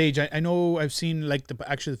you're on stage. I know I've seen like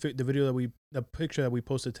the video the picture that we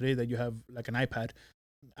posted today that you have like an iPad.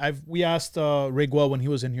 We asked Ray Guel when he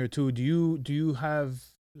was in here too. Do you have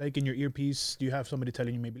like in your earpiece? Do you have somebody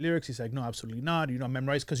telling you maybe lyrics? He's like, no, absolutely not. You don't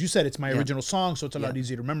memorize because you said it's my original song, so it's a lot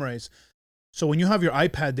easier to memorize. So when you have your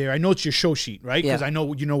iPad there, I know it's your show sheet, right? Because I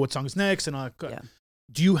know you know what song's next and all that. Yeah.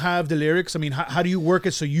 Do you have the lyrics? I mean, how do you work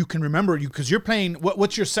it so you can remember you? Because you're playing.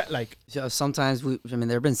 What's your set like? So sometimes there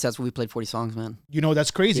have been sets where we played 40 songs, man.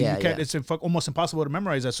 That's crazy. You can't. It's almost impossible to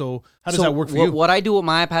memorize that. So how does that work for you? What I do with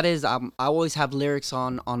my iPad is I always have lyrics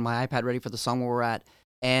on my iPad ready for the song where we're at.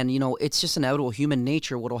 And, it's just inevitable human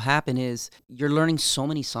nature. What'll happen is you're learning so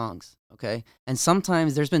many songs, okay? And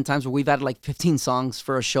sometimes there's been times where we've added like 15 songs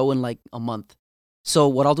for a show in like a month. So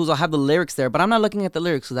what I'll do is I'll have the lyrics there, but I'm not looking at the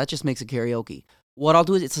lyrics, so that just makes it karaoke. What I'll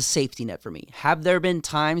do is it's a safety net for me. Have there been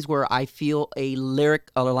times where I feel a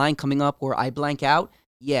line coming up where I blank out?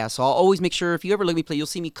 Yeah, so I'll always make sure, if you ever let me play, you'll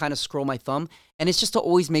see me kind of scroll my thumb. And it's just to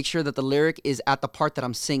always make sure that the lyric is at the part that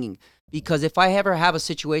I'm singing. Because if I ever have a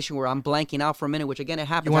situation where I'm blanking out for a minute, which again, it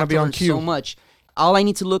happens after I learn so much, all I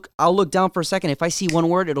need to I'll look down for a second. If I see one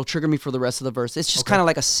word, it'll trigger me for the rest of the verse. It's just kind of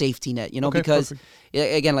like a safety net, because,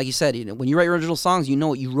 again, like you said, when you write your original songs,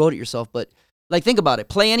 you wrote it yourself, but like, think about it.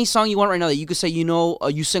 Play any song you want right now that you could say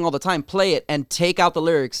you sing all the time. Play it and take out the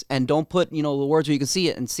lyrics and don't put, the words where you can see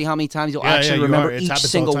it and see how many times you'll actually remember each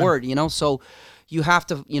single word, So you have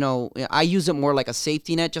to, I use it more like a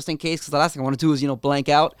safety net just in case, because the last thing I want to do is, blank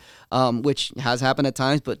out, which has happened at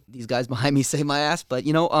times, but these guys behind me save my ass. But,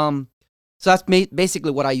 so that's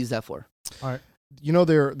basically what I use that for. All right.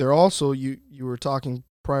 They're also, you were talking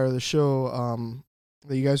prior to the show,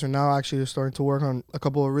 that you guys are now actually starting to work on a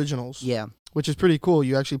couple of originals. Yeah. Which is pretty cool.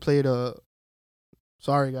 You actually played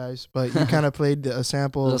sorry guys, but you kind of played a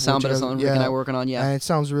sample. The sound bit of something Rick and I are working on, and it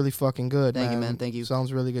sounds really fucking good. Thank you, man. Thank you.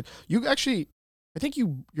 Sounds really good. You actually, I think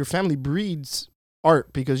your family breeds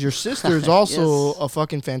art, because your sister is also a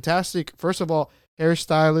fucking fantastic, first of all,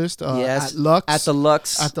 hairstylist at Lux. At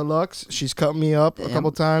the Lux. She's cut me up a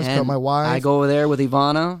couple times, cut my wife. I go over there with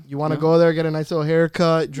Ivana. You want to go there, get a nice little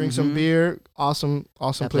haircut, drink some beer. Awesome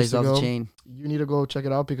that place to go. The chain. You need to go check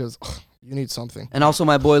it out because you need something. And also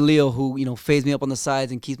my boy Leo, who fades me up on the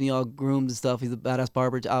sides and keeps me all groomed and stuff. He's a badass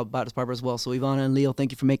barber as well. So Ivana and Leo,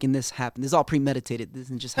 thank you for making this happen. This is all premeditated. This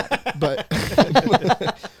didn't just happen.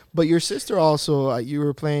 But your sister also, you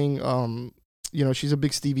were playing. She's a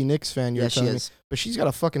big Stevie Nicks fan. You're telling me, but she's got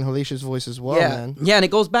a fucking hellacious voice as well, man. Yeah, and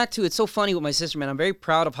it goes back to, it's so funny with my sister, man. I'm very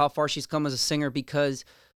proud of how far she's come as a singer because.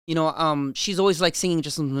 She's always like singing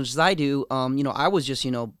just as much as I do. I was just,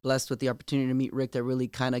 blessed with the opportunity to meet Rick that really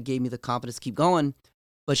kind of gave me the confidence to keep going.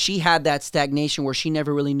 But she had that stagnation where she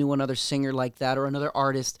never really knew another singer like that or another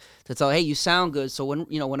artist to tell, hey, you sound good. So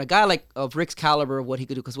when a guy like of Rick's caliber of what he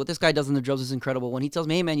could do, because what this guy does in the drums is incredible. When he tells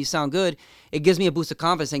me, hey, man, you sound good, it gives me a boost of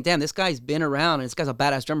confidence saying, damn, this guy's been around and this guy's a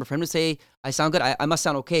badass drummer. For him to say, I sound good, I must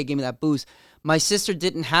sound okay, it gave me that boost. My sister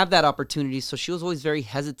didn't have that opportunity, so she was always very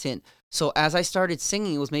hesitant. So as I started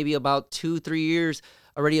singing, it was maybe about 2-3 years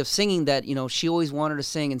already of singing that, she always wanted to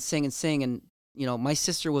sing and sing and sing. And, my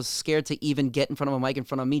sister was scared to even get in front of a mic in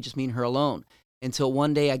front of me, just me and her alone. Until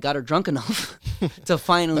one day I got her drunk enough to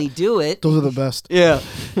finally do it. Those are the best. Yeah.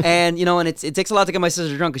 And, and it takes a lot to get my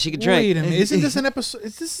sister drunk because she could drink. Wait a minute. Isn't this an episode?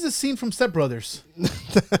 This is a scene from Step Brothers.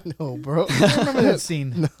 No, bro. I don't remember that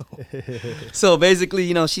scene. No. So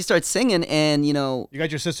basically, she starts singing and, You got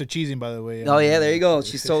your sister cheesing, by the way. Oh, yeah, there you go.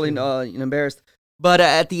 She's totally embarrassed. But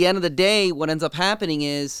at the end of the day, what ends up happening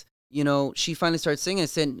is, she finally starts singing.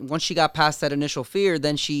 And once she got past that initial fear,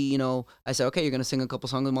 then she, I said, okay, you're going to sing a couple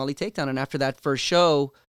songs with Molly Takedown. And after that first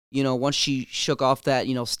show, once she shook off that,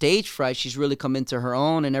 stage fright, she's really come into her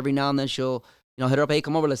own. And every now and then she'll, hit her up, hey,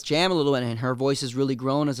 come over, let's jam a little bit. And her voice has really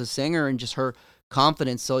grown as a singer and just her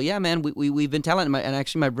confidence. So, yeah, man, we've been talented. And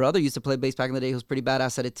actually my brother used to play bass back in the day. He was pretty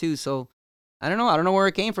badass at it, too. So, I don't know where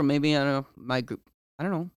it came from. Maybe, I don't know, my group, I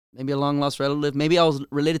don't know. Maybe a long-lost relative. Maybe I was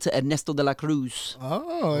related to Ernesto de la Cruz.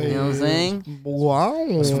 Oh, you know what I'm saying? Wow.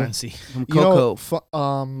 That's fancy. From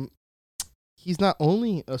Coco. He's not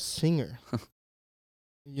only a singer.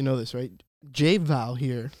 You know this, right? J Val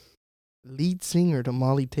here, lead singer to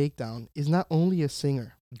Molly Takedown, is not only a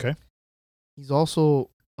singer. Okay. He's also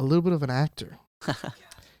a little bit of an actor.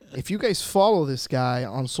 If you guys follow this guy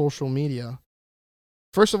on social media,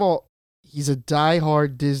 first of all, he's a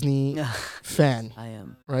diehard Disney fan. I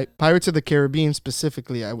am. Right? Pirates of the Caribbean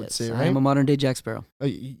specifically, I would say, right? I'm a modern-day Jack Sparrow.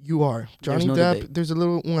 You are. Johnny no Depp, debate. there's a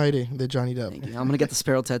little aire de Johnny Depp. Thank you. I'm going to get the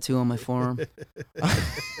sparrow tattoo on my forearm.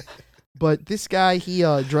 But this guy, he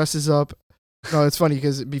dresses up No, it's funny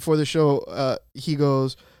because before the show, he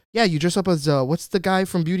goes, "Yeah, you dress up as what's the guy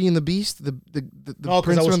from Beauty and the Beast? The No, because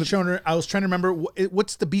prince from the I was trying to remember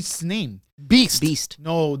what's the beast's name. Beast. Beast.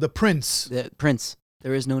 No, the prince. The Prince.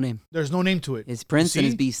 There is no name. There's no name to it. It's Prince and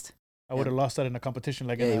his See? Beast. I would have lost that in a competition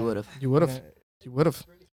like Yeah, you would have. You would have. You would have.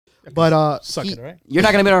 But suck he, it, all right? You're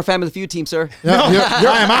not gonna be on our Family Feud team, sir.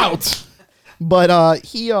 I am out. But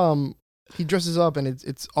he dresses up and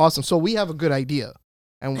it's awesome. So we have a good idea.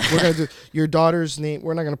 And we're gonna do your daughter's name.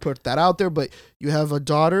 We're not gonna put that out there, but you have a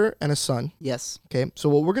daughter and a son. Yes. Okay. So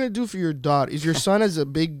what we're gonna do for your daughter is your son is a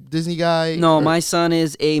big Disney guy. No, or- my son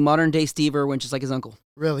is a modern day Steve Irwin, just like his uncle.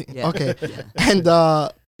 really Yeah. okay. Yeah.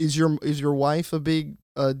 And is your wife a big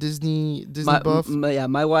Disney buff?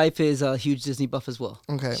 My wife is a huge Disney buff as well.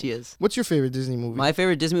 Okay. She is. What's your favorite Disney movie? My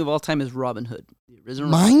favorite Disney movie of all time is Robin Hood. The original.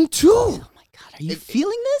 Mine too. Oh my God, are you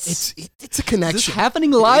feeling this? It's a Is connection. this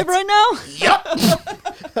happening live right now?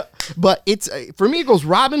 But it's for me. It goes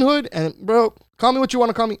Robin Hood and bro. Call me what you want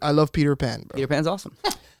to call me. I love Peter Pan. Bro. Peter Pan's awesome.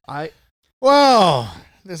 Well,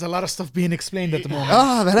 there's a lot of stuff being explained at the moment.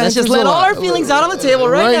 That Let's just answers a let all lot. our feelings out on the table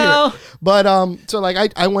right now. here. But so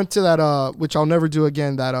like I went to that which I'll never do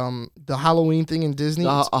again. That the Halloween thing in Disney.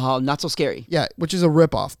 Not so scary. Yeah, which is a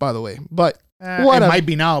ripoff, by the way. But It whatever. might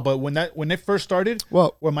be now, but when it first started,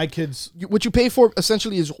 Well, where my kids, what you pay for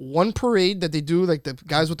essentially is one parade that they do, like the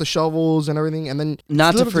guys with the shovels and everything, and then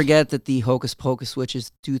Not to little- forget that the Hocus Pocus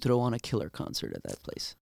witches do throw on a killer concert at that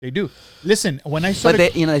place. they do. Listen, when I But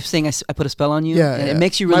started, they're saying I put a spell on you. Yeah, and yeah. it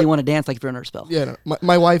makes you really want to dance like if you're under a spell. Yeah, no,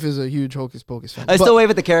 my wife is a huge Hocus Pocus fan. I But still wave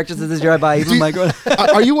at the characters as they drive by. Even my girl.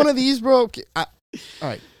 are you one of these, bro? Okay, all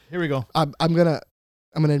right, here we go. I'm gonna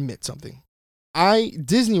admit something.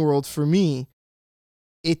 Disney World for me,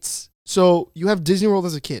 it's so you have Disney World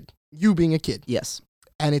as a kid, you being a kid, Yes,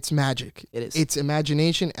 and it's magic. it is. It's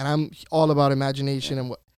imagination, and I'm all about imagination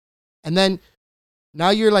and then. Now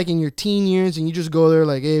you're like in your teen years and you just go there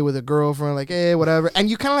like, hey, with a girlfriend, like, hey, whatever. And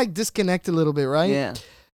you kind of like disconnect a little bit, right? Yeah.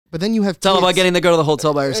 But then you have It's all about kids. getting the girl to the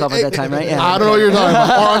hotel by herself at that time, right? Yeah. I don't know what you're talking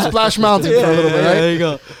about. Or on Splash Mountain for a little bit, right? There you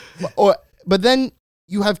go. But then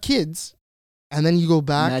you have kids and then you go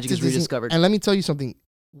back Magic to is Disney. rediscovered. And let me tell you something.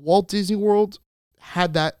 Walt Disney World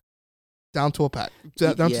had that down to a pack.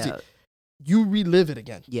 Down to Yeah. T. You relive it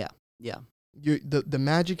again. Yeah. The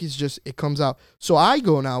magic is just, it comes out. So I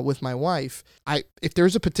go now with my wife. If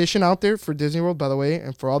there's a petition out there for Disney World, by the way,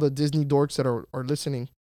 and for all the Disney dorks that are listening,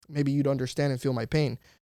 maybe you'd understand and feel my pain.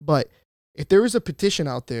 But if there is a petition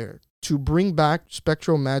out there to bring back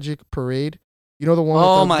Spectral Magic Parade, you know the one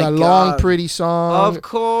Oh with my that long, God. pretty song? Of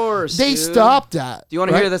course. They dude. stopped that. Do you want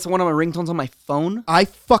to right? hear that's one of my ringtones on my phone? I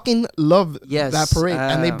fucking love Yes, that parade.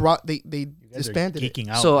 And they You guys are disbanded it. geeking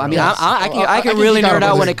out. So I mean, bro. Yes. I I can can really geek out nerd about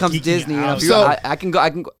out when this. it comes to Geeking Disney. You know, out. if you- So-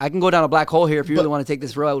 I can go down a black hole here if you But- really want to take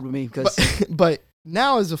this road with me. Because But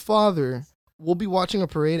now as a father, we'll be watching a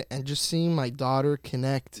parade and just seeing my daughter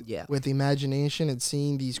connect Yeah. with imagination and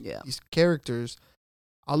seeing these Yeah. characters.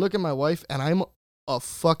 I'll look at my wife and I'm a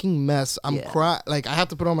fucking mess. I'm Yeah. crying. Like I have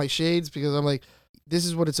to put on my shades because I'm like, this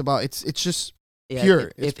is what it's about. It's just yeah, pure.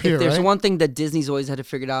 If, It's pure, if there's right? one thing that Disney's always had to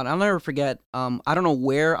figure out, I'll never forget. I don't know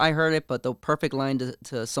where I heard it, but the perfect line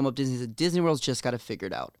to sum up Disney is that Disney World's just got to figure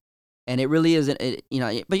it out. And it really isn't,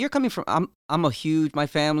 but you're coming from, my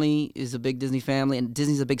family is a big Disney family, and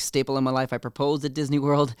Disney's a big staple in my life. I proposed at Disney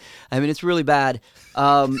World. I mean, it's really bad.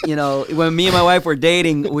 When me and my wife were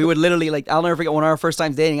dating, we would literally, I'll never forget one of our first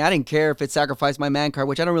times dating. I didn't care if it sacrificed my man card,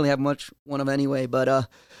 which I don't really have one of anyway. But,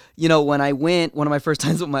 when I went, one of my first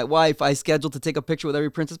times with my wife, I scheduled to take a picture with every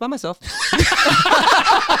princess by myself.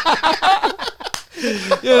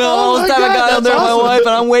 All my the time I God, got on that's there with my awesome. wife, and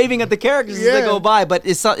I'm waving at the characters as they Yeah. go by. But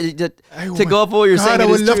it's to my go up for what you're saying. God, I it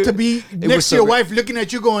would is love true. to be was next so to your great. wife looking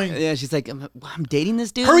at you going, Yeah, she's like, I'm dating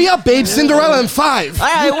this dude. hurry up, babe. Cinderella in 5.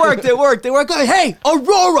 It worked. It worked. Like, hey,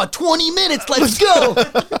 Aurora, 20 minutes. Let's go.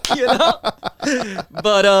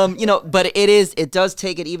 But it does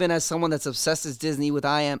take it, even as someone that's obsessed as Disney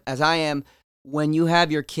as I am, when you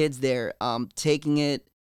have your kids there, taking it,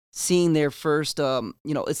 seeing their first,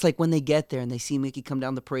 it's like when they get there and they see Mickey come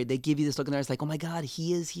down the parade, they give you this look in their eyes like, oh my God,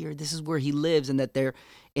 he is here. This is where he lives, and that they're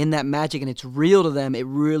in that magic and it's real to them. It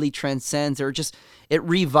really transcends, or it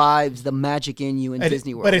revives the magic in you in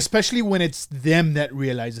Disney World. But especially when it's them that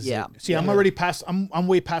realizes Yeah. it. See, I'm already past. I'm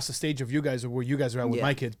way past the stage of you guys, or where you guys are at with Yeah.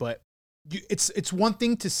 my kids. But it's one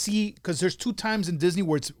thing to see, because there's 2 times in Disney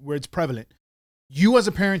where it's prevalent. You as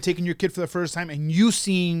a parent taking your kid for the first time, and you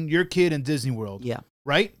seeing your kid in Disney World. Yeah.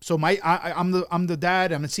 Right. So I'm the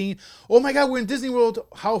dad. I'm seeing, oh my God, we're in Disney World.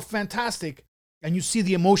 How fantastic! And you see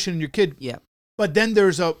the emotion in your kid. Yeah. But then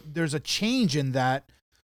there's a change in that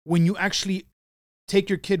when you actually take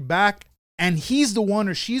your kid back And he's the one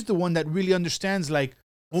or she's the one that really understands, like,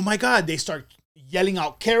 oh my God, they start yelling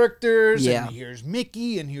out characters. Yeah. And here's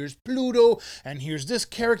Mickey and here's Pluto and here's this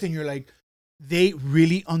character. And you're like, they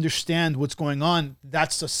really understand what's going on.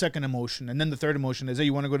 That's the second emotion. And then the third emotion is, hey,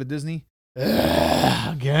 you want to go to Disney?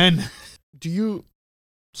 Again. Do you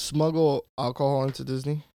smuggle alcohol into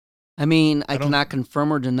Disney? I mean, I don't- cannot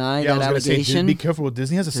confirm or deny Yeah, I that was gonna say, allegation. be careful with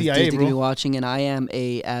Disney. Has a Because CIA, Disney could be bro. watching, and I am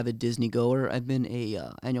a avid Disney goer. I've been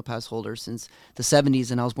a annual pass holder since the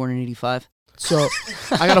 70s, and I was born in '85. So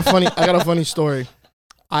I got a funny story.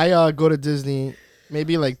 I go to Disney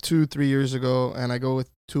maybe like 2-3 years ago, and I go with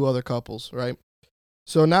 2 other couples, right?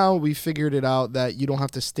 So now we figured it out that you don't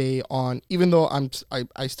have to stay on, even though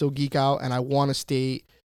I still geek out and I want to stay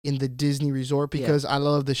in the Disney resort because I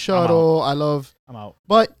love the shuttle. I'm out.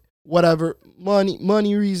 But whatever,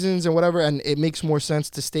 money reasons and whatever, and it makes more sense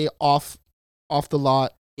to stay off the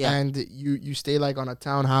lot. Yeah. And you stay like on a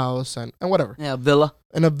townhouse and whatever. Yeah, villa.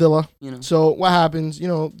 In a villa. You know. So what happens,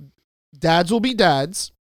 dads will be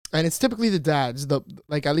dads, and it's typically the dads.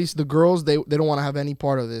 At least the girls, they don't want to have any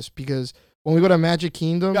part of this because when we go to Magic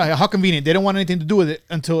Kingdom, Yeah, how convenient. They don't want anything to do with it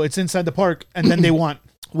until it's inside the park, and then they want.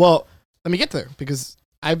 well, let me get there because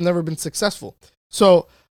I've never been successful. So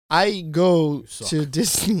I go suck. to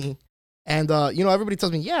Disney, and everybody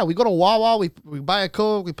tells me, yeah, we go to Wawa, we buy a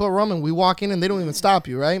Coke, we put rum, and we walk in, and they don't even stop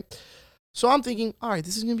you, right? So I'm thinking, all right,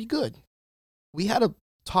 this is gonna be good. We had a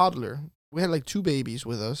toddler. We had like 2 babies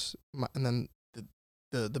with us, and then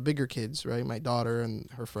the bigger kids, right? My daughter and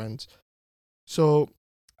her friends. So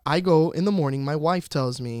I go in the morning. My wife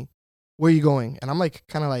tells me, "Where are you going?" And I'm like,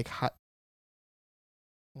 kind of like, hold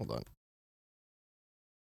on.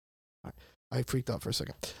 I freaked out for a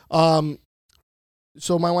second.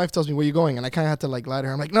 So my wife tells me, "Where you going?" And I kind of had to like lie to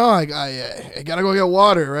her. I'm like, "No, I gotta go get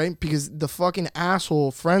water, right?" Because the fucking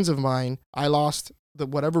asshole friends of mine, I lost the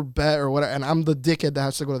whatever bet or whatever, and I'm the dickhead that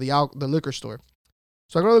has to go to the liquor store.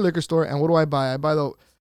 So I go to the liquor store, and what do I buy? I buy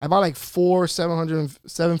like 4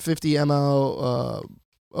 750 ml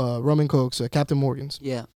rum and cokes, Captain Morgan's.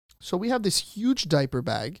 Yeah. So we have this huge diaper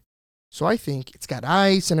bag. So I think it's got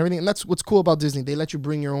ice and everything, and that's what's cool about Disney. They let you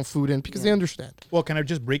bring your own food in because they understand. Well, can I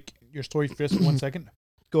just break your story first 1 second?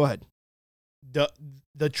 Go ahead.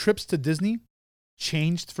 The trips to Disney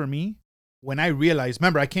changed for me when I realized.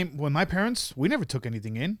 Remember, when my parents, we never took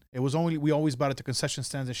anything in. It was only we always bought at the concession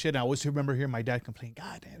stands and shit. And I always remember hearing my dad complain,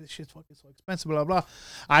 "God damn, this shit's fucking so expensive." Blah blah.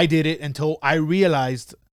 I did it until I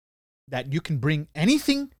realized that you can bring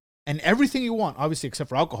anything and everything you want, obviously except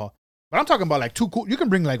for alcohol. But I'm talking about like you can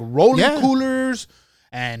bring like rolling coolers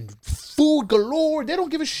and food galore. They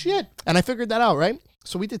don't give a shit. And I figured that out, right?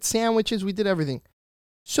 So we did sandwiches, we did everything.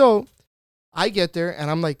 So I get there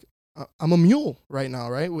and I'm like, I'm a mule right now,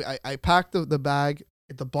 right? I packed the bag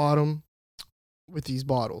at the bottom with these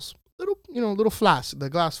bottles, little flasks, the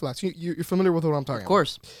glass flasks. You're familiar with what I'm talking about? Of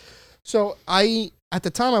course. So at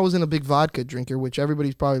the time I wasn't a big vodka drinker, which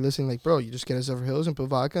everybody's probably listening like, bro, you just get a Silver Hills and put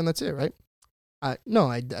vodka and that's it, right? No,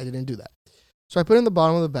 I didn't do that. So I put it in the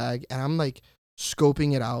bottom of the bag and I'm like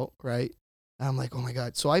scoping it out, right? And I'm like, oh my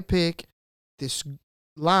God. So I pick this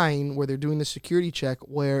line where they're doing the security check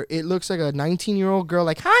where it looks like a 19-year-old girl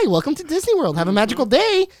like, "Hi, welcome to Disney World. Have a magical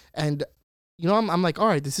day." And, I'm like, all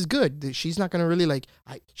right, this is good. She's not going to really like,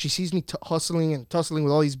 she sees me hustling and tussling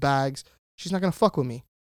with all these bags. She's not going to fuck with me.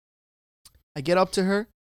 I get up to her.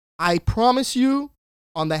 I promise you,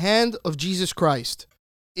 on the hand of Jesus Christ,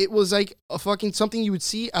 it was like a fucking something you would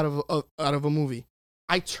see out of a movie.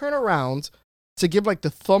 I turn around to give like the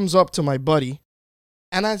thumbs up to my buddy.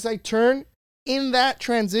 And as I turn, in that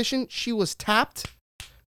transition, she was tapped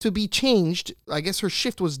to be changed. I guess her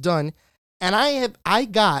shift was done. And I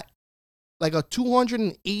got like a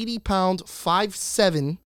 280-pound,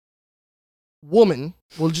 5'7" woman.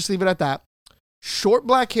 We'll just leave it at that. Short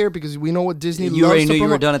black hair because we know what Disney loves. You already to knew you were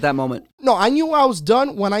promote. done at that moment. No, I knew I was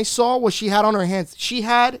done when I saw what she had on her hands. She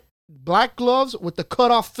had black gloves with the cut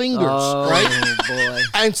off fingers, right? Oh, boy.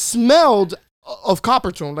 And smelled of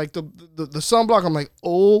Coppertone, like the sunblock. I'm like,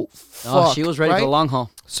 oh, fuck. Oh, she was ready right? for the long haul.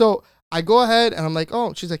 So I go ahead and I'm like,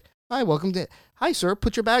 oh, she's like, "Hi, welcome to, hi, sir,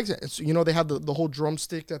 put your bags in." So, they have the whole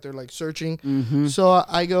drumstick that they're like searching. Mm-hmm. So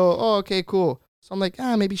I go, oh, okay, cool. So I'm like,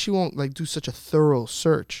 maybe she won't like do such a thorough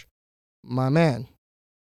search. My man.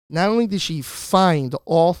 Not only did she find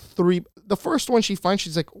all 3, the first one she finds,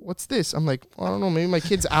 she's like, "What's this?" I'm like, "I don't know, maybe my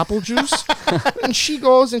kid's apple juice." And she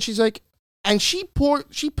goes and she's like, and she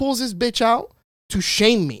pulls this bitch out to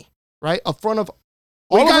shame me, right? In front of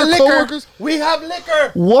all of her coworkers. We have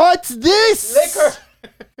liquor. "What's this?" Liquor.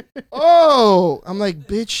 Oh, I'm like,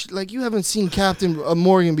 bitch, like you haven't seen Captain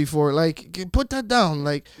Morgan before. Like, put that down.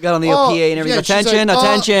 Like, Got on the OPA and everything. yeah, she's Attention, like,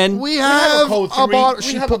 attention. We have a code bottle. three.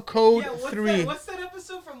 She We have put a code Yeah, three. what's that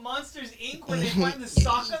episode from Monsters Inc. where they find the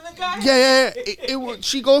sock on the guy? Yeah.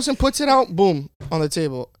 She goes and puts it out, boom, on the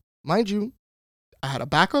table. Mind you, I had a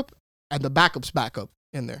backup and the backup's backup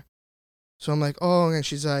in there. So I'm like, oh, and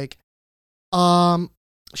she's like,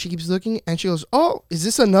 she keeps looking and she goes, oh, is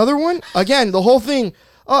this another one? Again, the whole thing.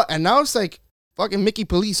 Oh, and now it's like fucking Mickey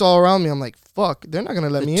Police all around me. I'm like, fuck, they're not gonna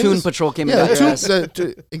let me in. Toon this. Patrol came Yeah,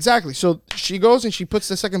 in. exactly. So she goes and she puts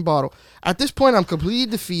the second bottle. At this point, I'm completely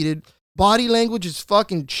defeated. Body language is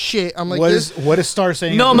fucking shit. I'm like, What is Star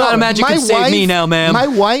saying? No amount of magic can save me now, ma'am. My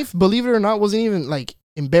wife, believe it or not, wasn't even like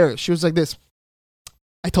embarrassed. She was like this.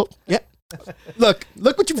 I told, yeah. Look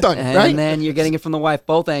what you've done, And right? then you're getting it from the wife,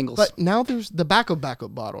 both angles. But now there's the backup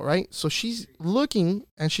bottle, right? So she's looking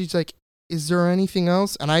and she's like, is there anything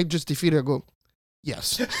else? And I just defeated her. Go,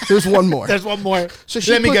 yes, there's one more. There's one more. So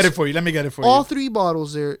she Let me get puts it for you. all 3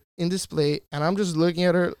 bottles there in display, and I'm just looking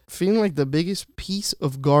at her, feeling like the biggest piece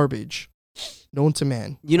of garbage known to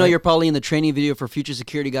man. You know, right? you're probably in the training video for future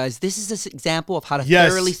security guys. This is an example of how to Yes.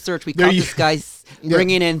 thoroughly search. We They're caught u- this guy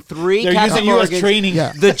bringing in 3 They're Captain using you as Morgans. training.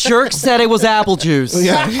 Yeah. The jerk said it was apple juice.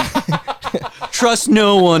 Yeah. Trust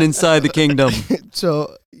no one inside the kingdom.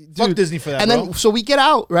 So, Fuck dude, Disney for that, and bro. then so we get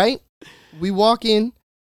out, right? We walk in,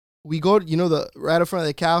 we go, the right in front of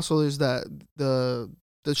the castle is the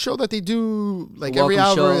show that they do like The every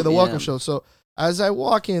welcome hour, show, the welcome yeah. show. So as I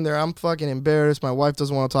walk in there, I'm fucking embarrassed. My wife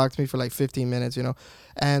doesn't want to talk to me for like 15 minutes,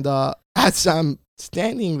 And as I'm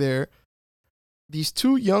standing there, these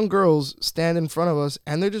 2 young girls stand in front of us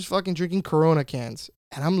and they're just fucking drinking Corona cans.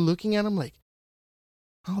 And I'm looking at them like,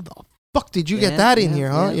 how the fuck did you get that in here,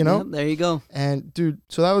 huh? Yeah, there you go. And dude,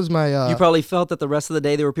 so that was my You probably felt that the rest of the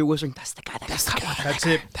day there were people whispering, "That's the guy. That's the guy." That's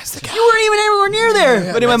it. That's the guy. You weren't even anywhere near there,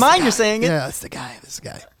 Yeah, but in my that's the mind guy. you're saying it. Yeah, that's the guy. That's the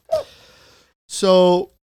guy.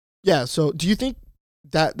 So, yeah. So, do you think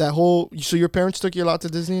that whole? So, your parents took you a lot to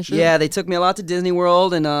Disney and shit? Yeah, they took me a lot to Disney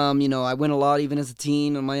World, and I went a lot even as a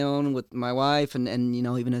teen on my own with my wife, and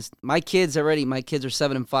even as my kids are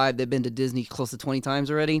 7 and 5. They've been to Disney close to 20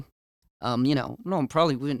 times already.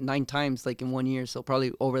 Probably went 9 times like in 1 year, so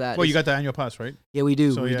probably over that. Well, you got the annual pass, right? Yeah, we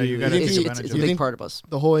do. So, we yeah, do. you gotta take It's advantage a of it. big part of us.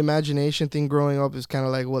 The whole imagination thing growing up is kind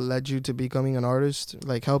of like what led you to becoming an artist.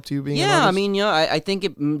 Like helped you being. An Yeah, artist? I mean, I think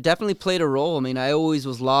it definitely played a role. I mean, I would always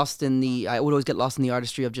get lost in the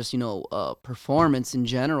artistry of just, performance in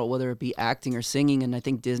general, whether it be acting or singing. And I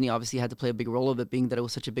think Disney obviously had to play a big role of it, being that it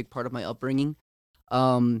was such a big part of my upbringing.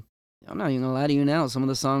 I'm not even gonna lie to you now. Some of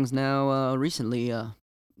the songs now, recently,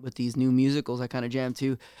 with these new musicals, I kind of jam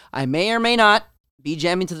to. I may or may not be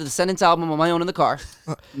jamming to the Descendants album on my own in the car.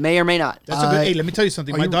 May or may not. That's a good. Hey, let me tell you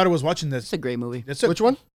something. are My you- daughter was watching this. It's a great movie. Which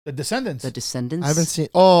one? The Descendants. The Descendants. I haven't seen.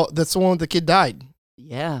 Oh, that's the one with the kid died.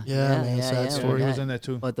 Yeah, Yeah, man, sad Yeah, story. he was in that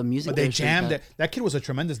too. But the music. But they there is pretty jammed bad. it. That kid was a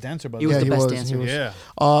tremendous dancer, by He the was way. the he best was, dancer. he was. Yeah.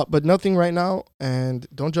 But nothing right now, and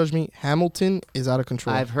don't judge me. Hamilton is out of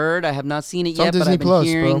control. I've heard. I have not seen it It's on yet, but Disney I've been Plus,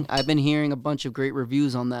 hearing. bro. I've been hearing a bunch of great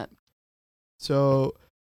reviews on that. So,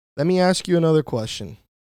 let me ask you another question.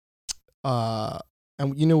 And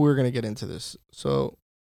we're gonna get into this. So,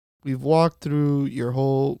 we've walked through your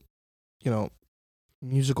whole,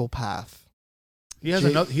 musical path. He has Jay-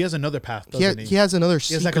 another. He has another path, He, doesn't he? he has another.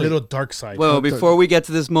 He has like a secret. little dark side. Well, Okay. before we get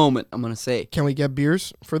to this moment, I'm gonna say, Can we get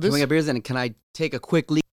beers for this? can we get beers in? And can I take a quick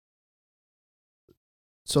leak?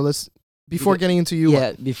 So let's. Before get- getting into you,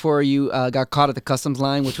 Yeah, before you got caught at the customs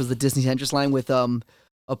line, which was the Disney entrance line with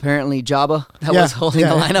apparently Jabba that was holding the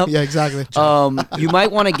lineup. Yeah, exactly. You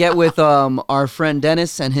might want to get with our friend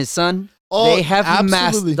Dennis and his son. Oh, They have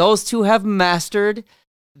absolutely. those two have mastered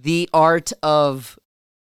the art of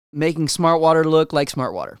making Smart Water look like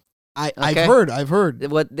Smart Water. I've okay. heard. I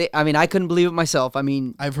couldn't believe it myself. I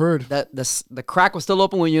mean, I've heard. that the crack was still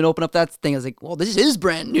open when you open up that thing. I was like, well, this is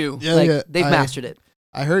brand new. Yeah, like yeah. they've mastered it.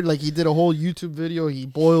 I heard like he did a whole YouTube video. He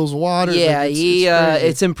boils water. Yeah, like, it's crazy.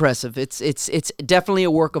 it's impressive. It's definitely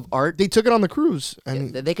a work of art. They took it on the cruise,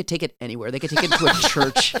 and They could take it anywhere. They could take it to a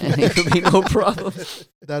church, and it would be no problem.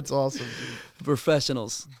 that's awesome. Dude.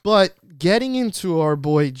 Professionals. But getting into our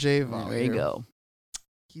boy Javon, There you go.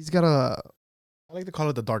 He's got I like to call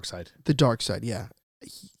it the dark side. the dark side. Yeah,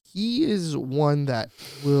 he is one that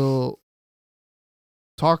will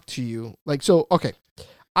talk to you like so. Okay,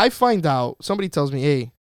 I find out somebody tells me,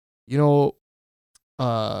 "Hey,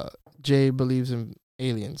 Jay believes in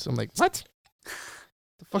aliens." I'm like, "What?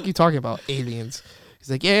 The fuck you talking about? Aliens?" He's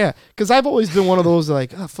like, "Yeah." Because I've always been one of those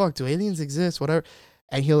like, "Oh fuck, do aliens exist?" Whatever.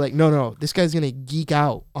 And he'll like, no, this guy's gonna geek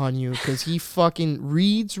out on you because he fucking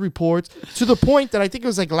reads reports to the point that I think it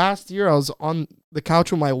was like last year I was on the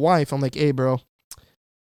couch with my wife. I'm like, hey, bro,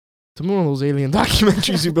 tell me one of those alien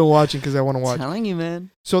documentaries you've been watching because I want to watch. Telling you,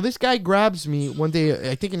 man. So this guy grabs me one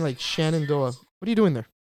day, I think in like Shenandoah. What are you doing there?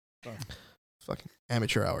 Oh. Fucking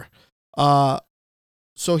amateur hour.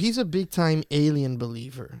 So he's a big time alien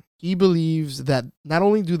believer. He believes that not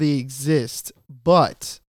only do they exist,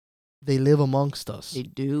 but they live amongst us. They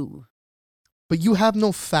do. But you have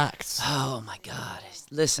no facts. Oh my God!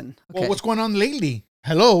 Listen. Okay. Well, what's going on lately?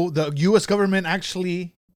 Hello, the U.S. government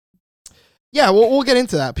actually. Yeah, we'll get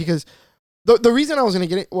into that because the reason I was going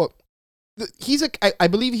to get it, well, I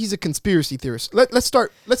believe he's a conspiracy theorist. Let's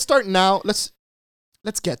start now. Let's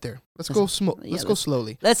get there. Let's go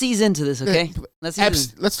slowly. Let's ease into this, okay?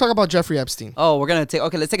 Let's talk about Jeffrey Epstein. Oh, let's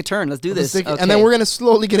take a turn. Let's do this. And then we're gonna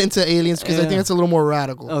slowly get into aliens because I think that's a little more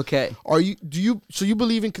radical. Okay. So you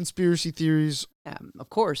believe in conspiracy theories? Yeah, of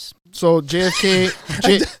course. So JFK,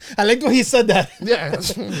 I liked when he said that. yeah,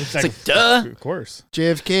 It's like, duh. Of course.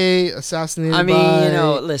 JFK assassinated. I mean,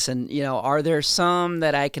 by, listen, are there some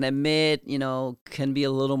that I can admit, can be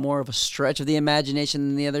a little more of a stretch of the imagination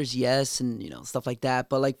than the others? Yes, and stuff like that.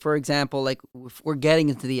 But like, for example, like if we're getting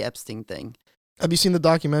into the Epstein thing. Have you seen the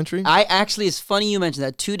documentary? It's funny you mentioned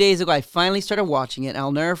that. 2 days ago, I finally started watching it, and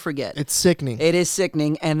I'll never forget. It's sickening. It is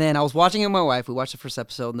sickening. And then I was watching it with my wife. We watched the first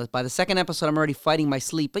episode. And by the second episode, I'm already fighting my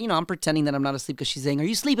sleep. But, I'm pretending that I'm not asleep because she's saying, are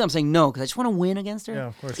you sleeping? I'm saying no because I just want to win against her. Yeah,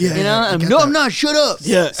 of course. Yeah. No, I'm not. Shut up.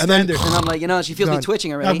 Yeah. And then And I'm like, she feels me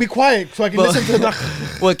twitching already. Now be quiet so I can listen to the doc.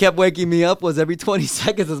 What kept waking me up was every 20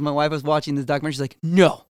 seconds as my wife was watching this documentary, she's like,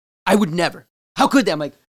 no, I would never. How could that? I'm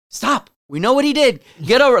like, stop. We know what he did.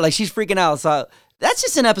 Get over it. Like, she's freaking out. So that's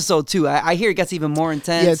just in episode 2. I hear it gets even more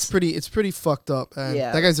intense. Yeah, it's pretty fucked up. And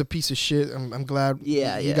that guy's a piece of shit. I'm glad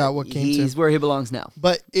he got what came to him. He's where he belongs now.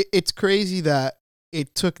 But it's crazy that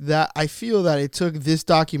it took that. I feel that it took this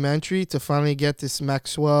documentary to finally get this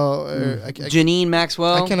Maxwell. Janine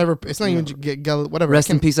Maxwell. I can't ever. It's not even whatever. Rest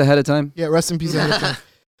in peace ahead of time. Yeah, rest in peace ahead of time.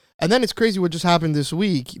 And then it's crazy what just happened this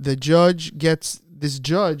week. The judge gets this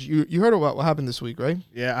judge. You heard about what happened this week, right?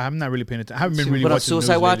 Yeah, I'm not really paying attention. I haven't been really What, watching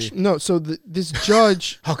Suicide the news Watch? lately. No, so this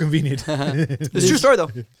judge, How convenient. It's a true story,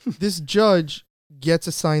 though. this judge gets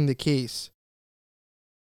assigned the case.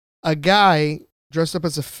 A guy dressed up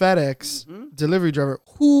as a FedEx delivery driver,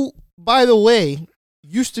 who, by the way,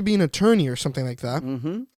 used to be an attorney or something like that,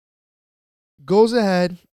 goes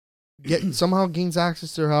ahead, somehow gains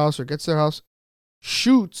access to her house or gets to her house,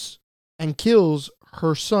 shoots and kills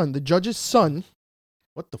her son, the judge's son,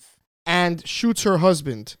 What the and shoots her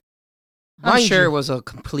husband. I'm Mind sure you- it was a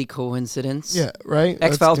complete coincidence. Yeah, right?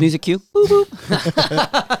 X-Files music cue. Boop,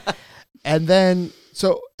 boop. And then,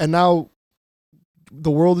 and now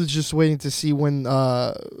the world is just waiting to see when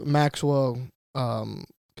Maxwell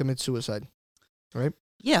commits suicide, right?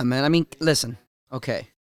 Yeah, man. I mean, listen. Okay.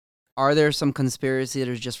 Are there some conspiracy that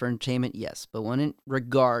is just for entertainment? Yes. But when it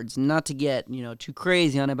regards, not to get, too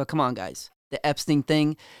crazy on it, but come on, guys. The Epstein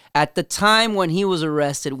thing, at the time when he was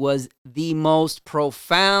arrested, was the most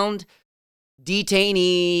profound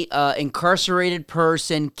detainee, incarcerated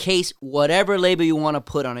person, case, whatever label you want to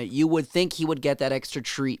put on it. You would think he would get that extra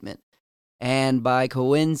treatment. And by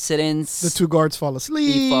coincidence, The 2 guards fall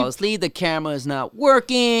asleep. he falls asleep. The camera is not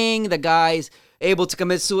working. The guy's able to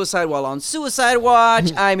commit suicide while on suicide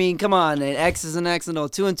watch. I mean, come on. An X is an X,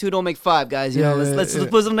 and 2 and 2 don't make 5, guys. Let's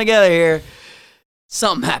put them together here.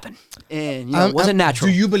 Something happened, and it wasn't natural.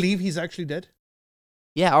 Do you believe he's actually dead?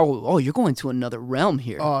 Yeah. Oh, you're going to another realm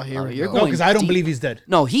here. Oh, here we you're go. No, going because I don't deep. believe he's dead.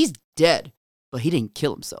 No, he's dead, but he didn't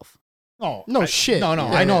kill himself. No, shit. No, Yeah,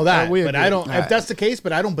 I know yeah, that, we but agree. I don't. Alright. If that's the case,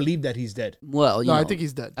 but I don't believe that he's dead. Well, No, I think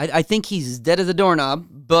he's dead. I think he's dead as a doorknob,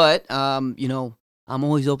 but I'm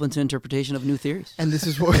always open to interpretation of new theories. And this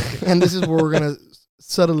is where we're gonna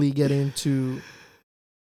subtly get into.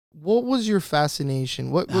 What was your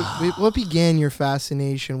fascination? What began your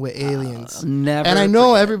fascination with aliens? Never. And I know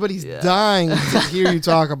forget. everybody's Yeah. dying to hear you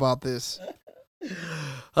talk about this.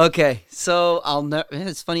 Okay, so I'll never.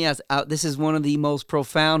 It's funny as this is one of the most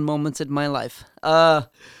profound moments in my life. I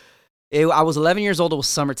was 11 years old. It was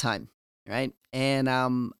summertime, right? And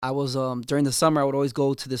I was during the summer I would always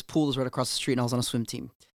go to this pool that's right across the street, and I was on a swim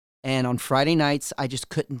team. And on Friday nights I just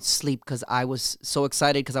couldn't sleep because I was so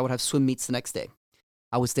excited because I would have swim meets the next day.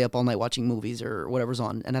 I would stay up all night watching movies or whatever's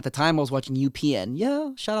on. And at the time I was watching UPN.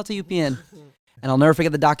 Yeah, shout out to UPN. And I'll never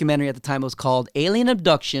forget the documentary at the time. It was called Alien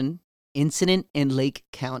Abduction Incident in Lake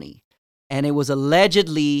County. And it was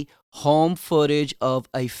allegedly home footage of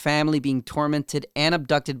a family being tormented and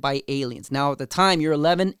abducted by aliens. Now, at the time, you're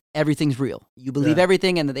 11, everything's real. You believe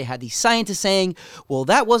everything, and then they had these scientists saying, well,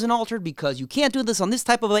 that wasn't altered because you can't do this on this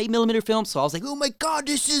type of 8mm film. So I was like, oh my God,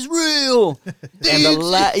 this is real.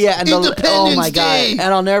 Oh my God. And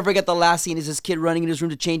I'll never forget the last scene is this kid running in his room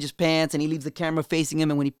to change his pants, and he leaves the camera facing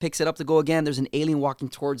him, and when he picks it up to go again, there's an alien walking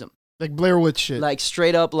towards him. Like Blair Witch shit. Like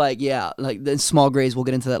straight up, like the small grays, we'll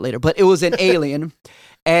get into that later. But it was an alien.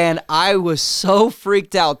 And I was so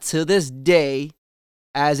freaked out to this day,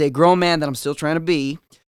 as a grown man that I'm still trying to be.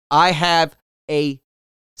 I have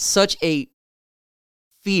such a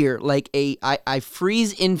fear, I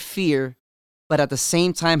freeze in fear, but at the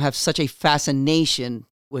same time have such a fascination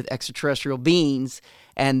with extraterrestrial beings.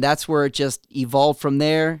 And that's where it just evolved from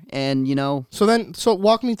there. And, So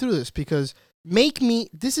walk me through this, because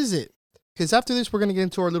this is it. Because after this, we're going to get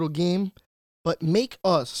into our little game, but make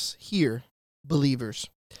us here believers.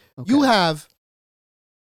 Okay. You have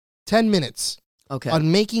 10 minutes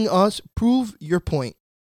on making us prove your point.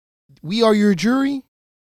 We are your jury.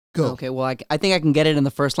 Go. Okay, well, I think I can get it in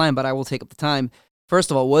the first line, but I will take up the time.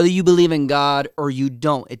 First of all, whether you believe in God or you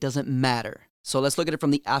don't, it doesn't matter. So let's look at it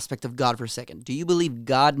from the aspect of God for a second. Do you believe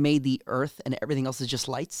God made the earth and everything else is just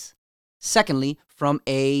lights? Secondly, from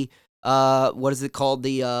a, what is it called?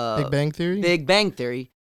 The Big Bang Theory? Big Bang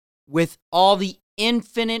Theory, with all the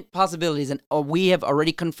infinite possibilities, and we have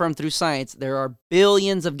already confirmed through science, there are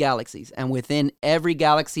billions of galaxies, and within every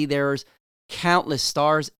galaxy, there's countless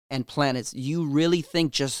stars and planets. You really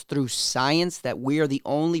think just through science that we are the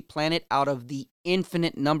only planet out of the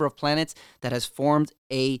infinite number of planets that has formed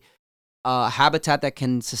a habitat that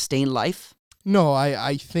can sustain life? No,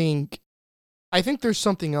 I think there's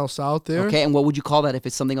something else out there. Okay, and what would you call that if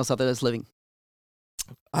it's something else out there that's living?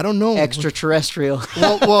 I don't know. Extraterrestrial.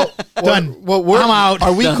 Well, done. I'm out.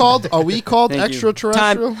 Are we called Thank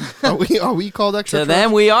extraterrestrial? Are we called extraterrestrial? So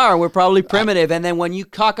then we are. We're probably primitive. And then when you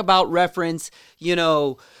talk about reference,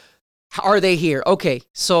 are they here? Okay,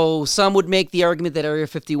 so some would make the argument that Area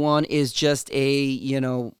 51 is just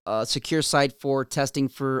a secure site for testing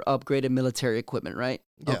for upgraded military equipment, right?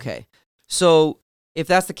 Yeah. Okay, so if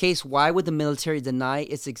that's the case, why would the military deny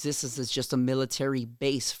its existence as just a military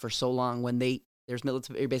base for so long when there's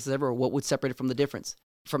military bases everywhere? What would separate it from the difference?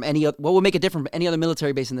 From what would make it different from any other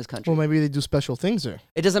military base in this country? Well, maybe they do special things there.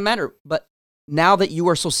 It doesn't matter. But now that you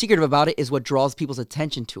are so secretive about it is what draws people's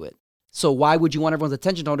attention to it. So why would you want everyone's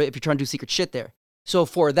attention on it if you're trying to do secret shit there? So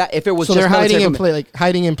for that, if it was so just they're hiding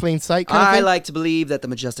in plain sight. Kind of thing? like to believe that the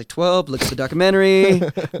Majestic 12, look at the documentary,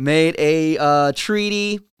 made a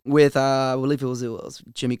treaty with I believe it was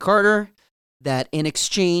Jimmy Carter, that in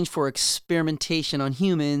exchange for experimentation on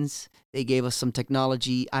humans, they gave us some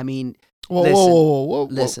technology. I mean, whoa.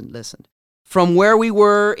 Listen. From where we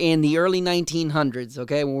were in the early 1900s,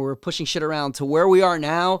 okay, when we were pushing shit around, to where we are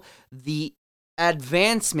now, the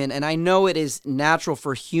advancement, and I know it is natural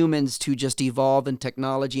for humans to just evolve in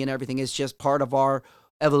technology and everything, is just part of our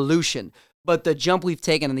evolution. But the jump we've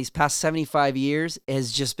taken in these past 75 years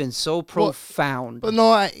has just been so profound. But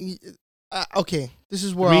no, okay, this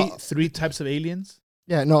is where three types of aliens.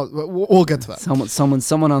 Yeah, no, we'll get to that.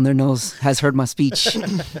 Someone on their nose has heard my speech.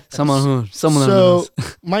 someone on their So nose.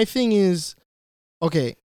 my thing is,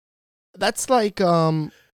 okay, that's like,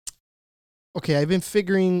 okay, I've been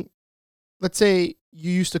figuring. Let's say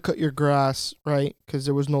you used to cut your grass, right? Because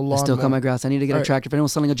there was no lawn. I still cut my grass. I need to get a tractor. If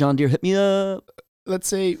anyone's selling a John Deere, hit me up. Let's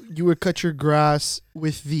say you would cut your grass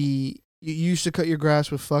with you used to cut your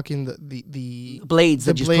grass with fucking the blades,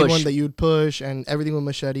 the that blade just push. one that you would push and everything with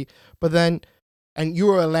machete. But then, and you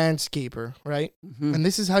were a landscaper, right? Mm-hmm. And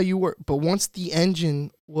this is how you work. But once the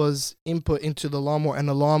engine was input into the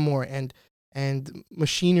lawnmower and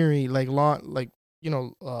machinery like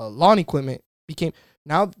lawn equipment became,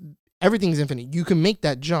 now everything's infinite. You can make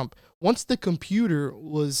that jump. Once the computer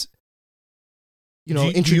was,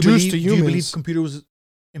 introduced to humans. Do you believe computer was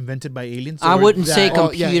invented by aliens? I wouldn't say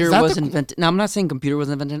computer yeah. was invented. Now, I'm not saying computer was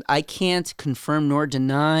invented. I can't confirm nor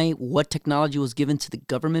deny what technology was given to the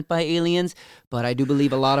government by aliens, but I do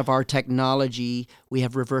believe a lot of our technology we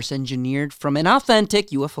have reverse engineered from an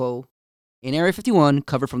authentic UFO in Area 51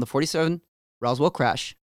 covered from the 47 Roswell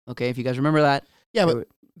crash. Okay, if you guys remember that. Yeah, but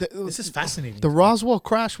this is fascinating. The Roswell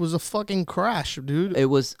crash was a fucking crash, dude. It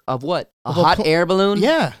was of what? A hot air balloon?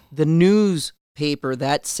 Yeah. The newspaper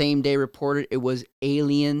that same day reported it was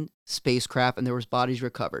alien spacecraft and there was bodies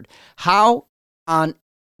recovered. How on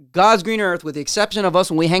God's green earth, with the exception of us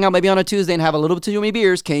when we hang out maybe on a Tuesday and have a little bit too many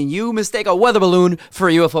beers, can you mistake a weather balloon for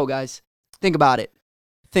a UFO, guys? Think about it.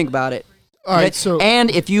 All right, so... And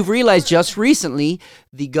if you've realized just recently,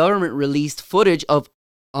 the government released footage of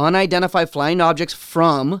unidentified flying objects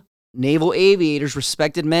from naval aviators,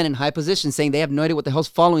 respected men in high positions, saying they have no idea what the hell's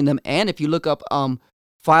following them. And if you look up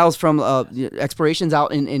files from explorations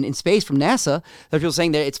out in space from NASA, there are people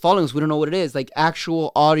saying that it's following us. We don't know what it is. Like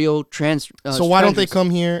actual audio so why don't they come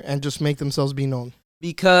here and just make themselves be known?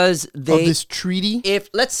 Because they of this treaty. If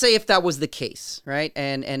let's say if that was the case, right,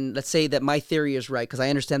 and let's say that my theory is right, because I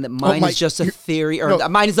understand that mine is just a theory, or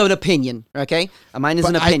mine is an opinion. Okay, mine is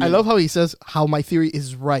an opinion. I love how he says how my theory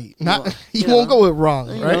is right. Not he won't go with wrong.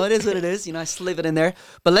 Right? You know, it is what it is. You know, I slip it in there.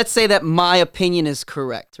 But let's say that my opinion is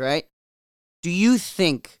correct, right? Do you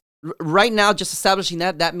think right now, just establishing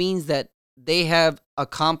that means that they have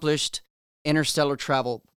accomplished interstellar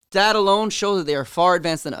travel? That alone shows that they are far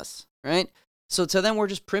advanced than us, right? So to them, we're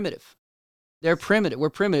just primitive. They're primitive. We're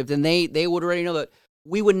primitive. Then they would already know that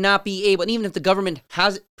we would not be able, and even if the government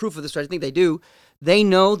has proof of this, I think they do, they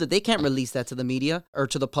know that they can't release that to the media or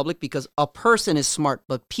to the public because a person is smart,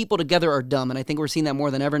 but people together are dumb. And I think we're seeing that more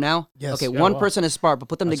than ever now. Yes. Okay, one person is smart, but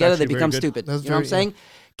put them together, they become stupid. That's you know what I'm saying? Yeah.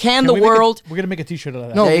 Can the world... We're going to make a t-shirt out of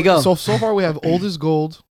that. No, there you go. So far we have old is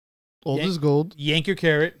gold. Old is gold. Yank your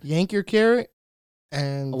carrot. Yank your carrot.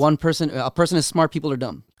 And a person is smart, people are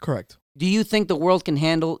dumb. Correct. Do you think the world can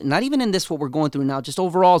handle, not even in this what we're going through now, just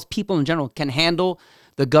overall as people in general, can handle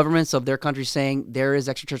the governments of their country saying there is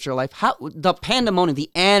extraterrestrial life? How the pandemonium,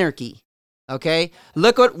 the anarchy, okay?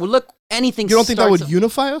 Look anything. You don't think that would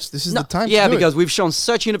unify us? This is the time. Yeah, to do because it. we've shown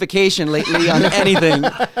such unification lately on anything.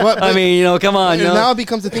 I mean, you know, come on. You know? Now it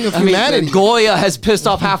becomes a thing of I mean, humanity. Goya has pissed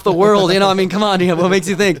off half the world. You know, I mean, come on. You know, what makes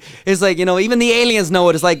you think? It's like, you know, even the aliens know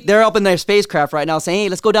it. It's like they're up in their spacecraft right now saying, hey,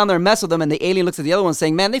 let's go down there and mess with them. And the alien looks at the other one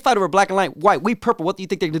saying, man, they fight over black and white. We purple. What do you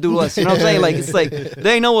think they're going to do to us? You know what I'm saying? Like, it's like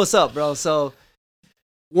they know what's up, bro. So,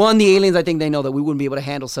 one, the aliens, I think they know that we wouldn't be able to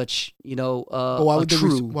handle such, you know, but why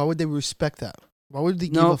would they respect that? Why would they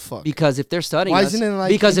give a fuck? Because if they're studying why us, isn't it like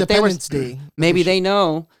because Independence if they were, Day? maybe they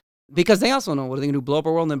know, because they also know what are they going to do, blow up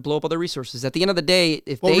our world and then blow up other resources. At the end of the day,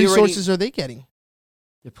 if what they resources are they getting?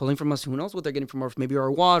 They're pulling from us. Who knows what they're getting from us? Maybe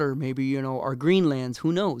our water, maybe, you know, our greenlands.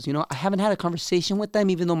 Who knows? You know, I haven't had a conversation with them,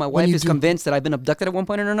 even though my wife is convinced that I've been abducted at one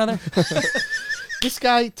point or another. This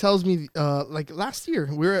guy tells me, like last year,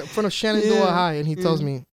 we were in front of Shenandoah High, and he tells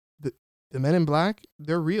me, the men in black,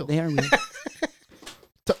 they're real. They are real.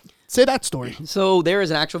 Say that story. So there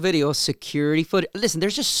is an actual video, security footage. Listen,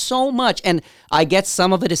 there's just so much. And I get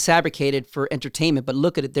some of it is fabricated for entertainment, but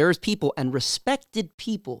look at it. There's people and respected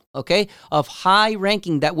people, okay, of high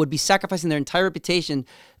ranking that would be sacrificing their entire reputation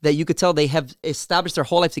that you could tell they have established their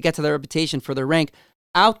whole life to get to their reputation for their rank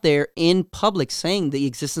out there in public saying the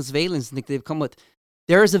existence of aliens and think they've come with.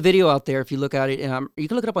 There is a video out there, if you look at it, and you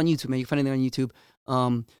can look it up on YouTube, man. You can find it on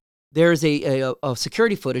YouTube. There is a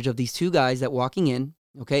security footage of these two guys that walking in.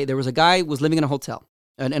 Okay, there was a guy who was living in a hotel,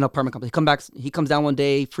 an apartment complex. He comes down one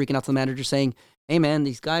day, freaking out to the manager, saying, "Hey, man,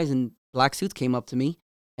 these guys in black suits came up to me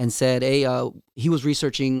and said, hey, he was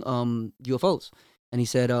researching UFOs, and he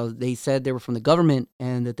said they said they were from the government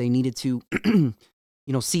and that they needed to, you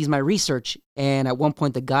know, seize my research. And at one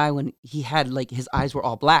point, the guy, when he had like his eyes were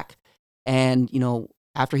all black, and you know,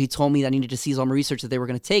 after he told me that I needed to seize all my research, that they were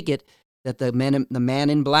going to take it, that the man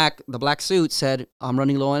in black, the black suit, said, I'm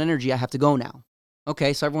running low on energy. I have to go now."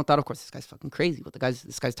 Okay, so everyone thought, of course, this guy's fucking crazy. What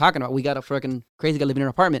this guy's talking about? We got a fucking crazy guy living in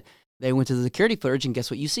an apartment. They went to the security footage, and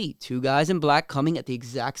guess what you see? Two guys in black coming at the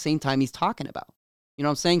exact same time he's talking about. You know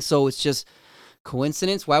what I'm saying? So it's just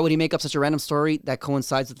coincidence. Why would he make up such a random story that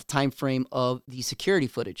coincides with the time frame of the security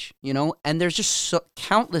footage? You know, and there's just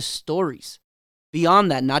countless stories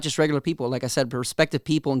beyond that, not just regular people. Like I said, respected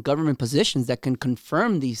people in government positions that can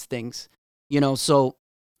confirm these things. You know, so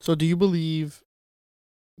do you believe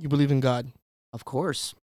in God? Of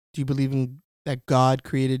course. Do you believe in that God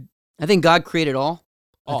created? I think God created all.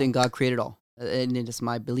 I think God created all. And it's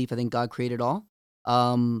my belief. I think God created all.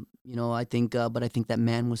 You know, I think, but I think that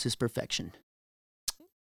man was his perfection.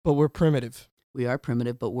 But we're primitive. We are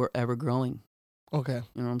primitive, but we're ever growing. Okay.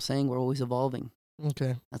 You know what I'm saying? We're always evolving.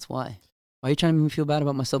 Okay. That's why. Why are you trying to make me feel bad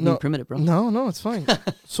about myself being primitive, bro? No, it's fine.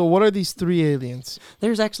 So what are these three aliens?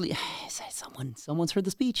 There's actually, someone's heard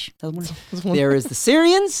the speech. There is the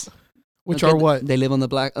Syrians. Which are what? They live on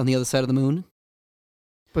the other side of the moon.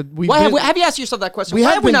 But have you asked yourself that question?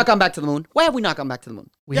 Why have we not gone back to the moon? Why have we not gone back to the moon?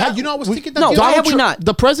 You know, I was thinking that. No, why have we not?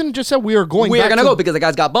 The president just said we are going. We are going to go because the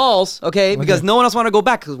guy's got balls, okay? Because no one else wanted to go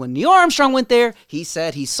back. Because when Neil Armstrong went there, he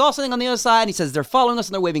said he saw something on the other side. And he says they're following us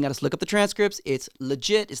and they're waving at us. Look up the transcripts. It's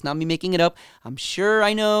legit. It's not me making it up. I'm sure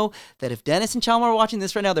I know that if Dennis and Chalmers are watching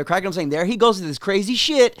this right now, they're cracking up saying, there he goes with this crazy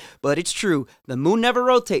shit. But it's true. The moon never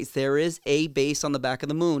rotates. There is a base on the back of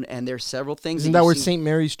the moon. And there's several things. Isn't that where St.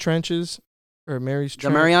 Mary's Trench is? or Mary's The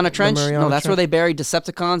Trench. Mariana Trench? Mariana No, that's where Trench. they bury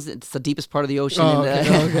Decepticons. It's the deepest part of the ocean. Oh, and,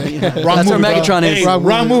 okay. Wrong that's where movie, bro. Megatron is. Hey,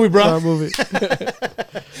 wrong movie, bro. Wrong movie.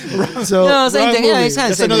 So No, same wrong thing. Yeah, movie. it's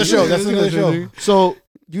That's same another thing. show. That's another show. So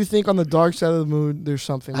you think on the dark side of the moon there's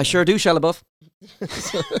something? I sure do, Shia LaBeouf.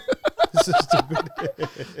 This is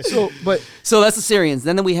stupid. So that's the Syrians.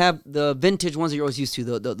 Then we have the vintage ones that you're always used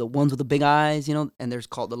to, the ones with the big eyes, and there's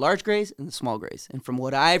called the large grays and the small grays. And from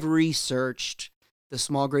what I've researched, the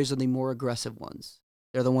small grays are the more aggressive ones.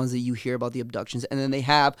 They're the ones that you hear about the abductions. And then they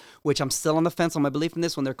have, which I'm still on the fence on my belief in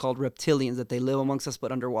this one, they're called reptilians, that they live amongst us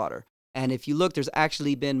but underwater. And if you look, there's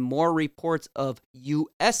actually been more reports of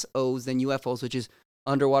USOs than UFOs, which is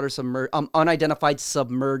underwater unidentified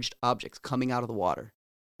submerged objects coming out of the water.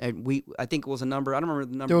 And I think it was a number. I don't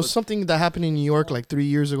remember the number. There was something that happened in New York like 3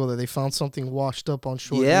 years ago that they found something washed up on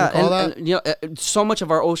shore. Yeah, Do you recall that? and so much of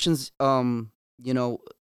our oceans, Which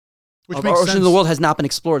of makes our oceans sense. in the world has not been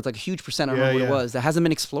explored. It's like a huge percent. I don't Yeah, know what yeah. it was that hasn't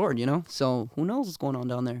been explored. So who knows what's going on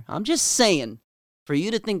down there? I'm just saying, for you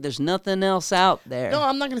to think there's nothing else out there. No,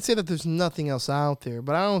 I'm not gonna say that there's nothing else out there,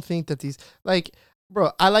 but I don't think that these bro.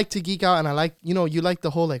 I like to geek out, and I like you like the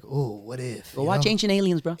whole what if? Go watch Ancient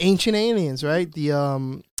Aliens, bro. Ancient Aliens, right?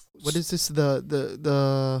 The what is this?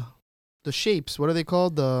 The shapes. What are they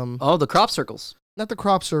called? The crop circles. Not the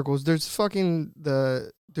crop circles. There's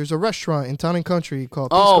there's a restaurant in Town and Country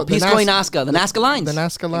called Pisco y Nazca. The Nazca lines. The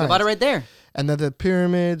Nazca Think lines. about it right there. And then the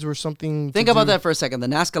pyramids or something. Think about that for a second. The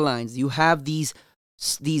Nazca lines. You have these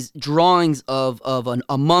drawings of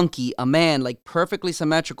a monkey, a man, like perfectly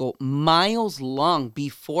symmetrical, miles long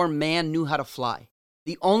before man knew how to fly.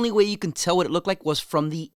 The only way you can tell what it looked like was from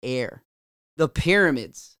the air. The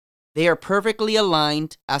pyramids, they are perfectly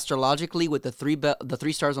aligned astrologically with the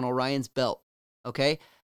three stars on Orion's belt. Okay,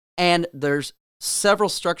 and there's several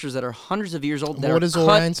structures that are hundreds of years old. What does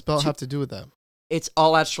Orion's belt have to do with that? It's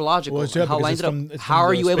all astrological. Well, yeah, How because lines it's it up? from- it's How from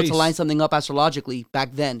are the you able to space. line something up astrologically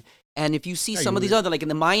back then? And if you see some you of these would. other, like in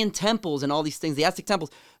the Mayan temples and all these things, the Aztec temples,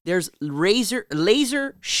 there's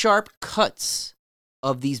laser sharp cuts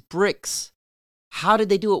of these bricks. How did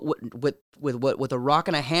they do it with a rock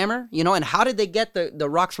and a hammer? And how did they get the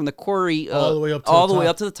rocks from the quarry All the way up to all the the way top.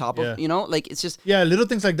 up to the top? Yeah. Of, like it's just Yeah, little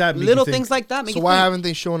things like that. make you little think. things like that. Make So you why think. haven't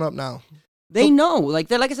they shown up now? They know,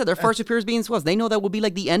 like I said, they're far superior beings to us. They know that would be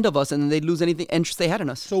like the end of us, and then they'd lose anything interest they had in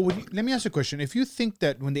us. So let me ask you a question. If you think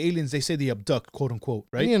that when the aliens, they say they abduct, quote unquote,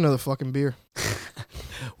 I right? need another fucking beer.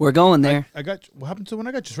 We're going there. I got you. What happened to when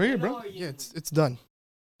I got you? It's right here, bro. Yeah, it's done.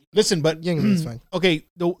 Listen, but Yeah, it's fine. okay.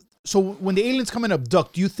 So when the aliens come and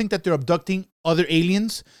abduct, do you think that they're abducting other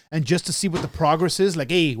aliens and just to see what the progress is?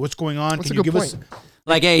 Like, hey, what's going on? That's Can a you good give point. us?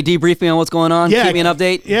 Like, hey, debrief me on what's going on. Yeah, Keep me an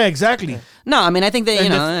update. Yeah, exactly. No, I mean, I think they,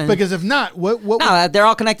 And because if not, what no, they're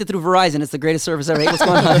all connected through Verizon. It's the greatest service ever. Hey, what's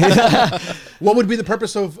going on? what would be the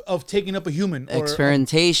purpose of taking up a human? Or,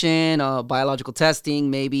 Experimentation, biological testing,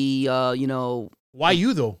 maybe, why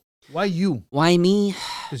you though? Why you? why me?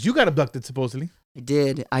 Because you got abducted supposedly.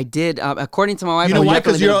 I did. According to my wife, You know I've why?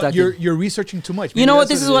 definitely Because been abducted. you're researching too much. You know what?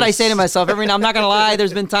 This is what I say to myself every night. I'm not going to lie.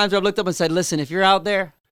 There's been times where I've looked up and said, listen, if you're out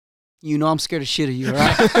there, I'm scared of shit of you, all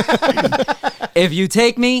right? If you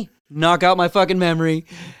take me, knock out my fucking memory.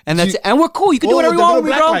 And that's it. And we're cool. You can do whatever you want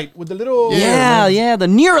with me, bro. Light, with the little Yeah, the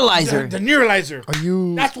neuralizer. the neuralizer. Are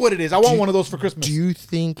you? That's what it is. I want one of those for Christmas. Do you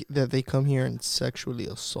think that they come here and sexually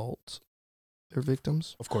assault their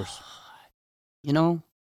victims? Of course.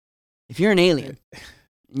 If you're an alien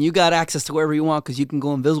and you got access to wherever you want because you can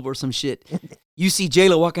go invisible or some shit, you see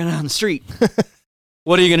J-Lo walking down the street.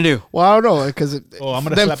 What are you going to do? Well, I don't know because Oh, I'm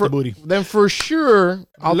gonna slap the booty. Then for sure,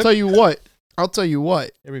 I'll Look- tell you what.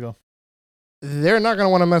 Here we go. They're not gonna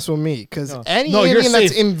want to mess with me because No. any No, you're alien that's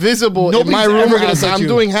safe. invisible in Nobody's my ever room, gonna as touch I'm you.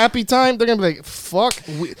 doing happy time, they're gonna be like, "Fuck."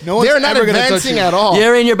 No one's They're not ever gonna touch advancing you. at all.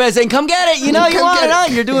 You're in your bed saying, come get it. You Come want get it, it. huh?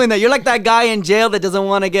 You're doing that. You're like that guy in jail that doesn't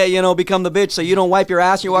want to get, become the bitch, so you don't wipe your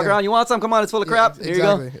ass and you walk Yeah. around. You want some? Come on, it's full of crap. Here you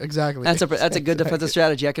go. Exactly. That's a good defensive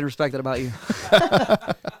strategy. I can respect it about you.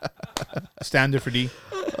 Standard for D.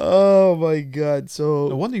 Oh my god. No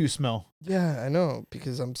So wonder you smell. yeah, I know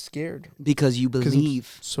because I'm scared. Because you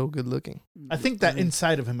believe. So good looking. I think that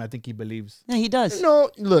inside of him, I think he believes. Yeah, he does. No,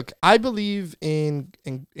 look, I believe in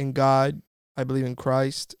God. I believe in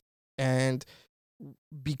Christ, and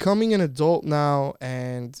becoming an adult now,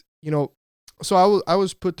 and so I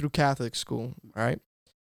was put through Catholic school, right,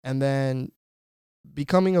 and then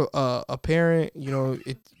becoming a parent,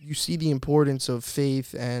 you see the importance of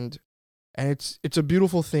faith, and it's a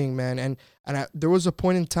beautiful thing, man, and there was a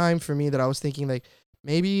point in time for me that I was thinking like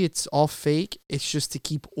maybe it's all fake, it's just to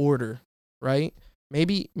keep order, right?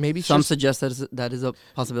 Maybe it's Some just, suggest that is a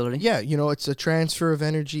possibility. yeah, it's a transfer of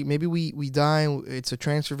energy. Maybe we die, and it's a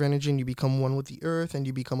transfer of energy, and you become one with the earth, and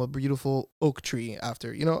you become a beautiful oak tree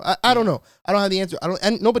after. I don't know. I don't have the answer.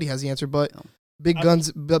 And nobody has the answer, but No. Big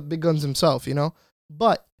Guns himself.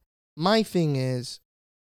 But my thing is,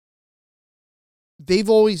 they've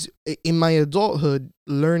always, in my adulthood,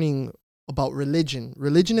 learning about religion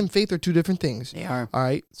and faith are two different things. They are. All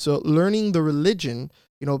right, so learning the religion,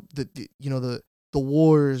 the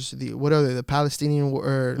wars, what are they? The Palestinian war,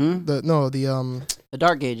 or The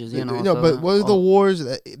Dark Ages, but what are the wars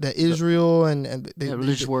that Israel and the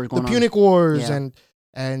religious wars going the on. Punic Wars, Yeah.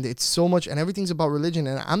 and it's so much, and everything's about religion.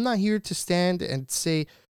 And I'm not here to stand and say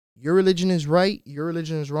your religion is right, your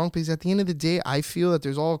religion is wrong, because at the end of the day, I feel that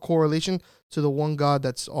there's all a correlation to the one God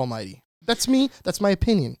that's almighty. That's me. That's my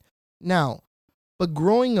opinion. Now, but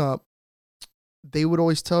growing up, they would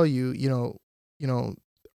always tell you,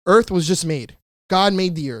 Earth was just made. God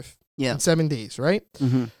made the earth in 7 days, right?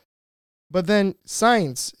 Mm-hmm. But then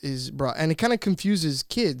science is brought, and it kind of confuses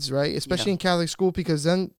kids, right? Especially in Catholic school, because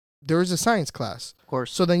then there is a science class. Of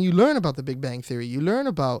course. So then you learn about the Big Bang Theory. You learn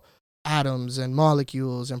about atoms and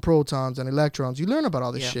molecules and protons and electrons. You learn about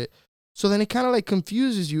all this shit. So then it kind of like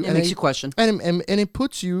confuses you. It makes you question. And it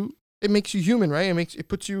puts you, it makes you human, right? It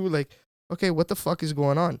puts you like, okay, what the fuck is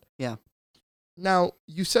going on? Yeah. Now,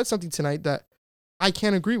 you said something tonight that I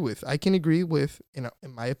can't agree with. I can agree with, in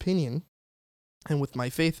my opinion, and with my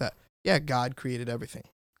faith that, God created everything.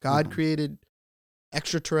 God created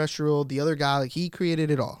extraterrestrial, the other guy, like he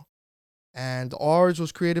created it all. And ours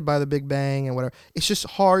was created by the Big Bang and whatever. It's just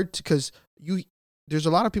hard because there's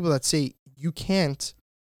a lot of people that say you can't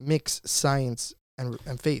mix science and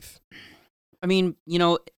faith. I mean,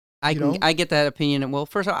 I get that opinion. Well,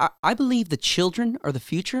 first, I believe the children are the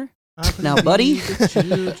future. Now, buddy,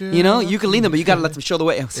 you can lead them, but you got to let them show the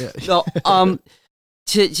way. Yeah. So,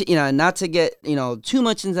 not to get too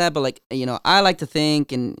much into that, but like I like to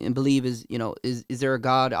think and believe is there a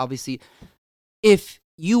God? Obviously, if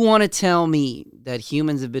you want to tell me that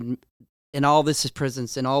humans have been in all this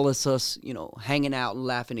presence and all this us hanging out and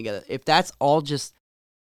laughing together, if that's all just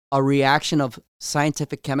a reaction of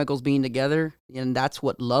scientific chemicals being together, and that's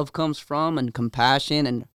what love comes from, and compassion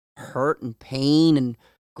and hurt and pain and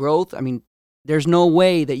growth. I mean, there's no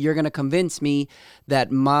way that you're going to convince me that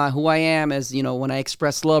who I am as, when I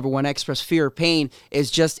express love or when I express fear or pain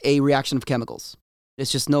is just a reaction of chemicals.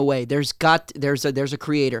 It's just no way. There's a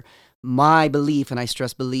creator. My belief, and I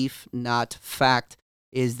stress belief, not fact,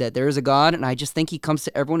 is that there is a God, and I just think he comes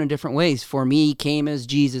to everyone in different ways. For me, he came as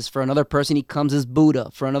Jesus. For another person, he comes as Buddha.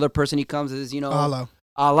 For another person, he comes as,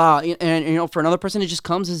 Allah. And for another person, it just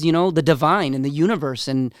comes as, the divine and the universe.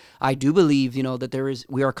 And I do believe, that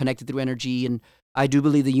we are connected through energy. And I do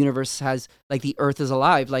believe the universe has, like, the earth is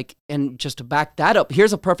alive. And just to back that up,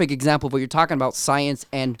 here's a perfect example of what you're talking about, science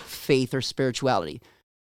and faith or spirituality.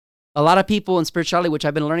 A lot of people in spirituality, which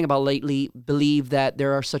I've been learning about lately, believe that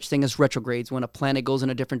there are such things as retrogrades. When a planet goes in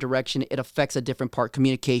a different direction, it affects a different part,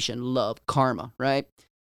 communication, love, karma, right?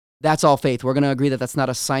 That's all faith. We're going to agree that that's not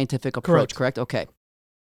a scientific approach, correct? Okay.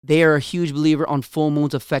 They are a huge believer on full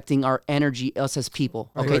moons affecting our energy, us as people.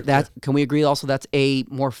 Okay, can we agree also that's a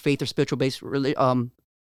more faith or spiritual based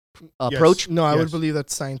approach? No, I would believe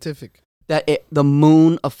that's scientific. That the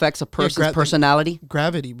moon affects a person's personality?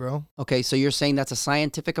 Gravity, bro. Okay, so you're saying that's a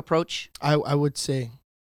scientific approach? I would say.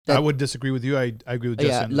 I would disagree with you. I agree with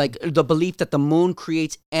Justin. Yeah, like the belief that the moon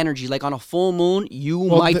creates energy. Like on a full moon, you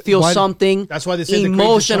might feel something that's why they say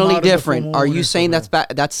emotionally different. Are you saying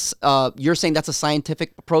you're saying that's a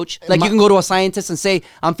scientific approach? Like you can go to a scientist and say,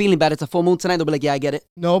 I'm feeling bad, it's a full moon tonight. They'll be like, yeah, I get it.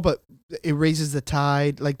 No, but it raises the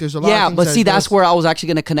tide. Like there's a lot of things. Yeah, but see, that's where I was actually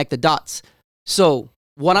going to connect the dots. So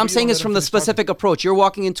what I'm saying is from the specific approach. You're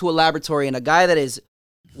walking into a laboratory and a guy that is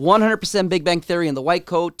 100% Big Bang Theory in the white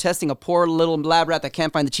coat testing a poor little lab rat that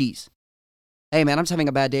can't find the cheese. Hey, man, I'm just having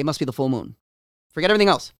a bad day. It must be the full moon. Forget everything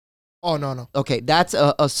else. Oh, no. Okay, that's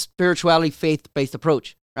a spirituality, faith-based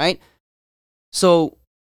approach, right? So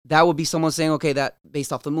that would be someone saying, okay, that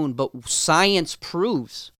based off the moon. But science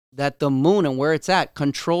proves that the moon and where it's at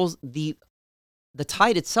controls the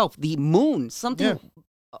tide itself. The moon, something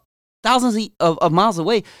thousands of miles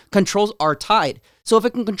away, controls our tide. So if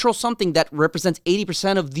it can control something that represents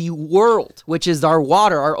 80% of the world, which is our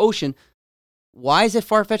water, our ocean, why is it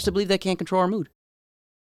far-fetched to believe they can't control our mood?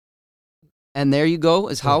 And there you go,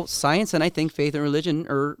 is how science and I think faith and religion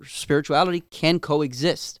or spirituality can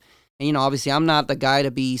coexist. And, obviously I'm not the guy to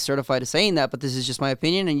be certified to saying that, but this is just my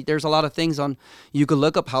opinion. And there's a lot of things you could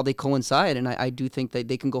look up how they coincide. And I do think that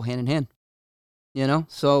they can go hand in hand,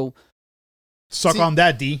 So Suck on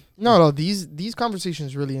that, D. No. These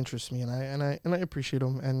conversations really interest me, and I appreciate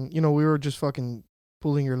them. And we were just fucking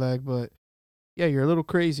pulling your leg, but yeah, you're a little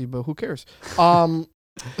crazy, but who cares?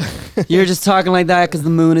 You're just talking like that because the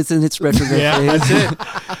moon is in its retrograde phase. That's it.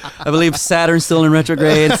 I believe Saturn's still in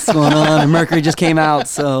retrograde. What's going on? And Mercury just came out,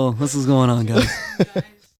 so this is going on, guys.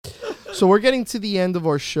 So we're getting to the end of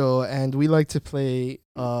our show, and we like to play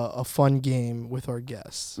a fun game with our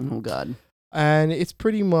guests. Oh God! And it's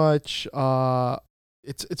pretty much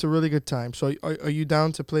it's a really good time. So are you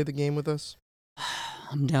down to play the game with us?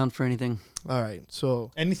 I'm down for anything. All right.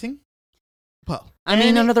 So Anything? well, I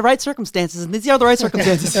mean, under the right circumstances, and these are the right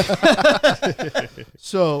circumstances.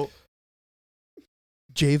 so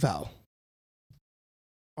J-Val,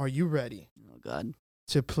 are you ready Oh God!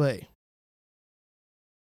 to play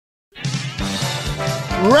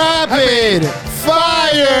Rapid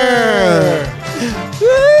Fire?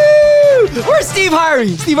 Woo! Where's Steve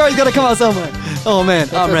Harvey? Steve Harvey's gonna come out somewhere. Oh man,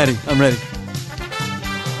 I'm ready. I'm ready.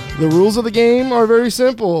 The rules of the game are very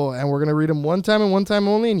simple, and we're going to read them one time and one time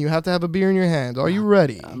only, and you have to have a beer in your hand. Are you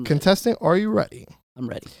ready? Contestant, are you ready? I'm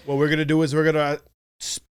ready. What we're going to do is we're going to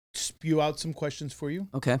spew out some questions for you.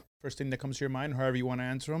 Okay. First thing that comes to your mind, however you want to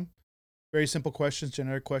answer them. Very simple questions,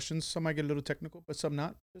 generic questions. Some might get a little technical, but some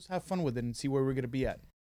not. Just have fun with it and see where we're going to be at.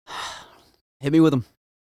 Hit me with them.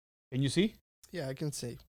 Can you see? Yeah, I can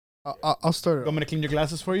see. I'll start it. I'm going to clean your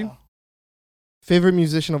glasses for you. Favorite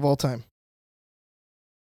musician of all time?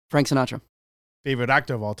 Frank Sinatra. Favorite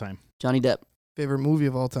actor of all time? Johnny Depp. Favorite movie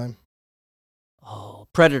of all time? Oh,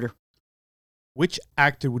 Predator. Which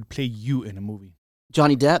actor would play you in a movie?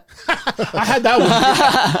 Johnny Depp. I had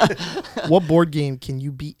that one. What board game can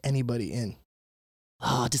you beat anybody in?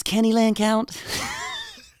 Oh, does Candyland count?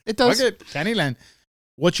 It does. Okay, Candyland.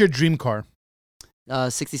 What's your dream car?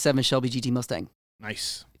 67 Shelby GT Mustang.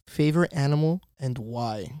 Nice. Favorite animal and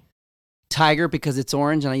why? Tiger because it's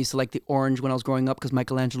orange, and I used to like the orange when I was growing up because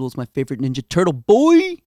Michelangelo was my favorite Ninja Turtle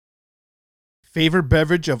boy. Favorite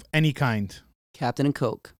beverage of any kind? Captain and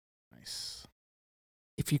Coke. Nice.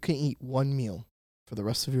 If you can eat one meal for the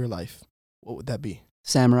rest of your life, what would that be?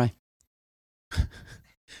 Samurai.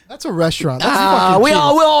 That's a restaurant. That's fucking We cheap.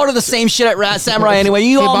 all order the same shit at Samurai anyway.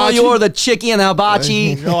 You all know you Hibachi? order the chicky and the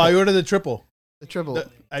hibachi. No, I ordered the triple. The triple.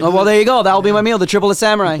 Oh, well, there you go. That'll be my meal. The triple at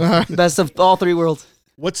Samurai. Best of all three worlds.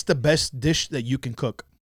 What's the best dish that you can cook?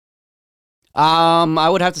 I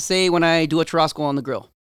would have to say when I do a churrasco on the grill.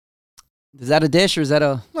 Is that a dish or is that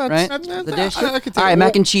a right? The dish. I could All right,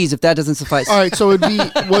 mac and cheese. If that doesn't suffice. All right, so it'd be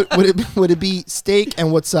what would it be? Would it be steak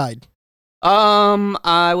and what side?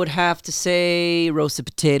 I would have to say roasted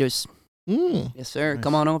potatoes. Yes, sir. Nice.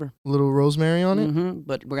 Come on over. A little rosemary on it. Mm-hmm.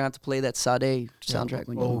 But we're gonna have to play that Sade soundtrack.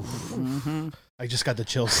 When Oh. mm-hmm. I just got the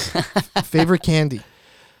chills. Favorite candy?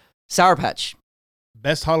 Sour Patch.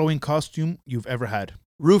 Best Halloween costume you've ever had?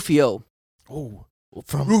 Rufio. Oh,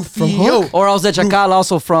 From Rufio. Hook? Or I was the Chacal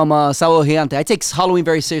also from Sábado Gigante. I take Halloween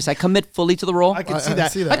very serious. I commit fully to the role. I can I see can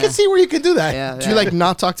that. see that. I can see where you can do that. Yeah, Do you like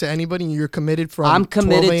not talk to anybody and you're committed from I'm 12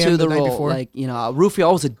 committed a.m. to the night role. before? Like, Rufio,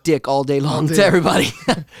 I was a dick all day long day. to everybody.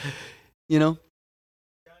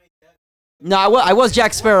 No, I was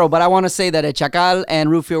Jack Sparrow, but I want to say that Chacal and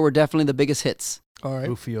Rufio were definitely the biggest hits. All right.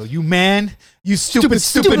 Rufio, you man. You stupid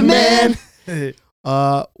Stupid man.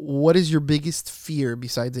 What is your biggest fear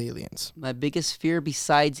besides aliens? My biggest fear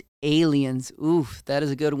besides aliens. Oof, that is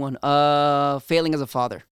a good one. Failing as a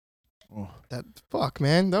father. That fuck,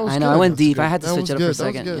 man. That was. I know, good. I went That's deep. good. I had to That switch was it up for a good. That was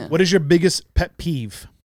second. good. Yeah. What is your biggest pet peeve?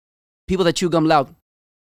 People that chew gum loud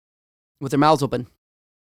with their mouths open.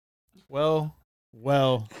 Well.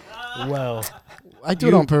 I do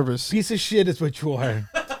it on purpose. Piece of shit is what you are.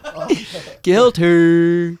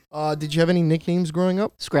 Guilty. Did you have any nicknames growing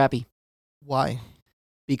up? Scrappy. Why?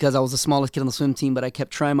 Because I was the smallest kid on the swim team, but I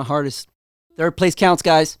kept trying my hardest. Third place counts,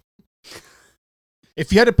 guys.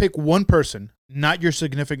 If you had to pick one person, not your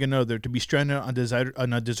significant other, to be stranded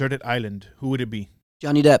on a deserted island, who would it be?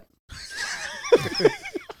 Johnny Depp.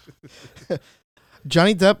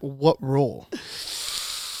 Johnny Depp, what role?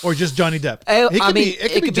 Or just Johnny Depp?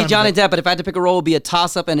 It could be Johnny Depp, but if I had to pick a role, it would be a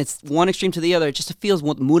toss-up, and it's one extreme to the other. It just feels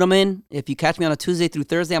what mood I'm in. If you catch me on a Tuesday through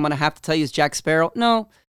Thursday, I'm going to have to tell you it's Jack Sparrow. No.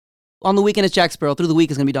 On the weekend, it's Jack Sparrow. Through the week,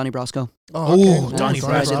 it's going to be Donnie Brasco. Oh, okay. Donnie Nice. Brasco.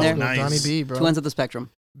 Right in there. Nice. Donnie B, bro. Two ends of the spectrum.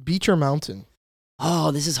 Beach or mountain? Oh,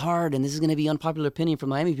 this is hard, and this is going to be unpopular opinion from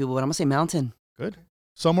Miami people, but I'm going to say mountain. Good.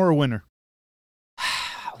 Summer or winter?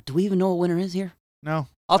 Do we even know what winter is here? No.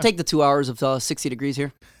 I'll take the 2 hours of 60 degrees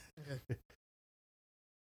here.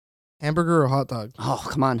 Hamburger or hot dog? Oh,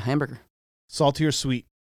 come on, hamburger. Salty or sweet?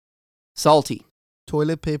 Salty.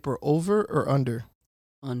 Toilet paper over or under?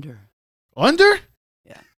 Under. Under?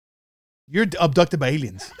 Yeah. You're abducted by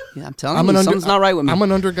aliens. Yeah, I'm telling you, something's not right with me. I'm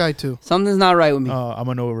an under guy too. Something's not right with me. I'm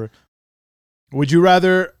an over. Would you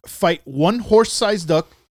rather fight one horse-sized duck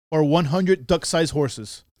or 100 duck-sized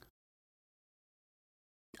horses?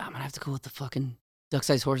 I'm gonna have to go with the fucking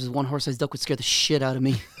duck-sized horses. One horse-sized duck would scare the shit out of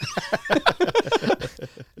me.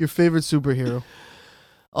 Your favorite superhero?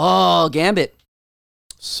 Oh, Gambit.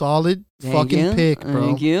 Solid Thank fucking you. pick, bro.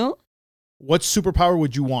 Thank you. What superpower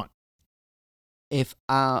would you want? If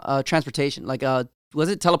transportation, like was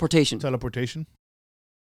it teleportation? Teleportation?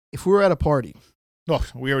 If we were at a party, Oh,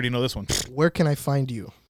 we already know this one. where can I find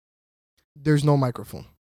you? There's no microphone.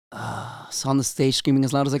 So on the stage screaming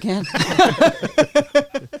as loud as I can.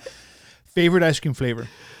 Favorite ice cream flavor?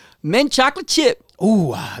 Mint chocolate chip.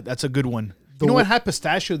 Ooh, that's a good one. You know what? I had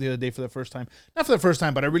pistachio the other day for the first time. Not for the first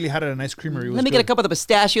time, but I really had it at an ice creamery. It was Let me good. get a cup of the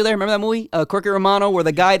pistachio there. Remember that movie? Corky Romano, where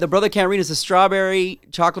the brother can't read is a strawberry,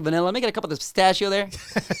 chocolate, vanilla. Let me get a cup of the pistachio there.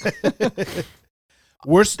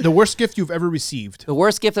 The worst gift you've ever received? The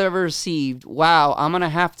worst gift I've ever received. Wow, I'm going to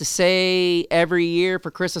have to say every year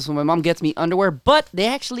for Christmas when my mom gets me underwear, but they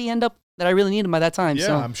actually end up that I really need them by that time. Yeah,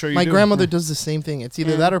 so. I'm sure you My do. grandmother does the same thing. It's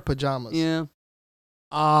either Yeah. that or pajamas. Yeah.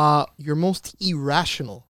 Your most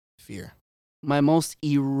irrational fear? My most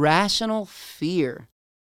irrational fear.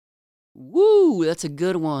 Woo, that's a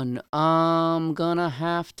good one. I'm gonna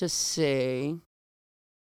have to say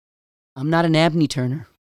I'm not an Abney turner.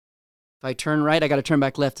 If I turn right, I gotta turn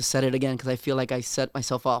back left to set it again because I feel like I set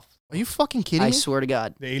myself off. Are you fucking kidding I me? swear to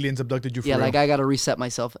God. The aliens abducted you for Yeah, real. like I gotta reset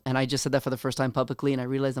myself. And I just said that for the first time publicly and I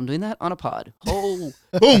realized I'm doing that on a pod. Oh,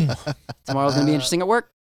 Boom. tomorrow's gonna be interesting at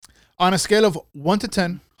work. On a scale of 1 to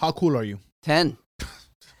 10, how cool are you? 10.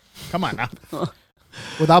 Come on now.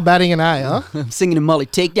 Without batting an eye, huh? I'm singing a Molly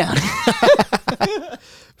Takedown.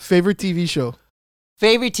 Favorite TV show?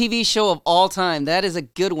 Favorite TV show of all time. That is a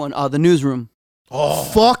good one. The Newsroom. Oh,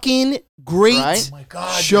 Fucking great Right? my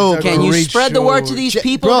God. show. that's a Can you great spread the word to show. these Ja-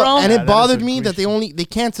 people, bro? And Yeah, it that bothered is a me great that they show.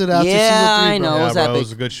 canceled it after Yeah, season 3. I bro. know. Yeah, was bro, it epic.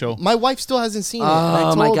 was a good show. My wife still hasn't seen it.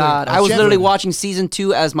 I Oh my told her. God. I was Jeff- literally watching season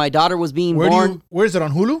 2 as my daughter was being born. Where is it,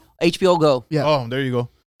 on Hulu? HBO Go. Yeah. Oh, there you go.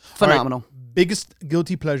 Phenomenal. Biggest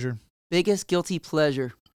guilty pleasure? Biggest guilty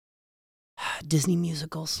pleasure. Disney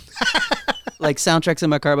musicals. Like soundtracks in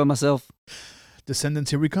my car by myself.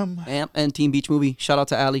 Descendants, here we come. And Teen Beach Movie. Shout out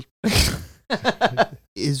to Allie.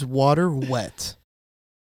 Is water wet?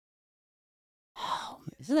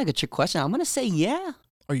 This is like a trick question. I'm going to say yeah.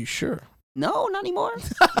 Are you sure? No, not anymore.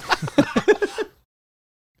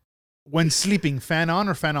 When sleeping, fan on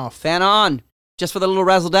or fan off? Fan on. Just for the little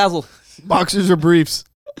razzle dazzle. Boxers or briefs?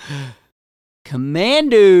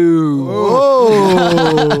 Commando.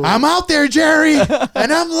 Oh. I'm out there, Jerry,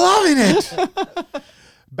 and I'm loving it.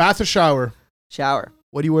 Bath or shower? Shower.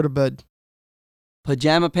 What do you wear to bed?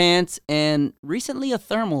 Pajama pants and recently a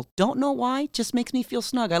thermal. Don't know why. Just makes me feel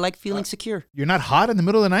snug. I like feeling secure. You're not hot in the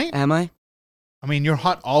middle of the night? Am I? I mean, you're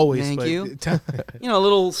hot always. Thank but you. You know, a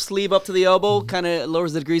little sleeve up to the elbow kind of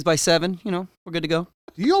lowers the degrees by 7. You know, we're good to go.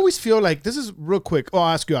 Do you always feel like, this is real quick. Oh,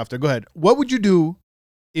 I'll ask you after. Go ahead. What would you do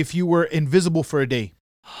if you were invisible for a day?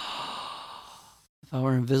 If I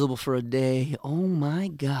were invisible for a day, oh my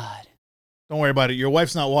God. Don't worry about it. Your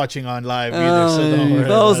wife's not watching on live either. So don't worry If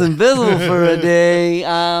I was about it. invisible for a day,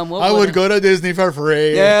 I would go to Disney for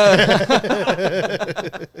free.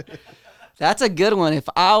 Yeah. That's a good one. If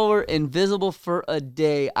I were invisible for a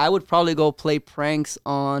day, I would probably go play pranks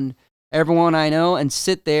on everyone I know and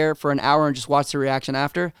sit there for an hour and just watch the reaction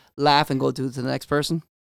after, laugh, and go do it to the next person.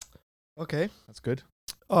 Okay. That's good.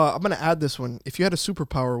 I'm going to add this one. If you had a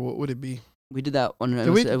superpower, what would it be? We did that one. It Did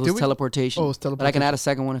was, we? it was Did we? teleportation. Oh, it's But I can teleportation. add a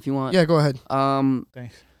second one if you want. Yeah, go ahead.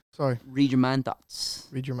 Thanks. Sorry. Read your mind thoughts.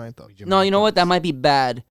 Read your mind thought. No, you know what? That might be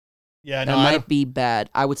bad. Yeah, That no, I might don't- be bad.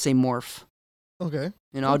 I would say morph. Okay.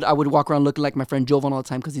 You know, I would walk around looking like my friend Jovan all the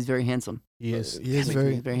time because he's very handsome. He is. He is He's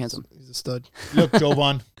very, very handsome. He's a stud. Look,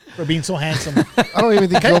 Jovan, for being so handsome. I don't even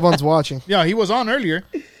think Jovan's watching. Yeah, he was on earlier.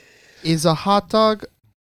 Is a hot dog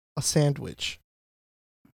a sandwich?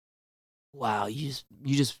 Wow, you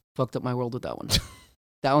just fucked up my world with that one.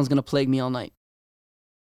 That one's gonna plague me all night.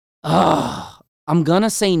 I'm gonna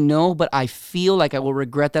say no, but I feel like I will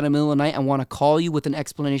regret that in the middle of the night and want to call you with an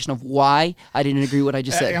explanation of why I didn't agree with what I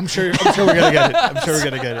just said. I'm sure we're gonna get it. I'm sure we're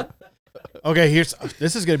gonna get it. Okay,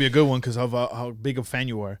 this is gonna be a good one because of how big a fan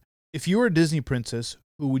you are. If you were a Disney princess,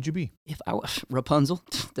 who would you be? If I was Rapunzel,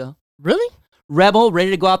 duh. Really? Rebel,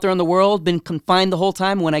 ready to go out there in the world, been confined the whole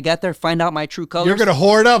time. When I get there, find out my true colors. You're gonna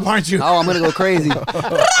hoard up, aren't you? Oh, I'm gonna go crazy.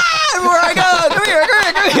 Everywhere I go, come here.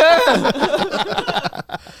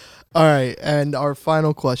 All right. And our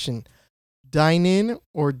final question. Dine in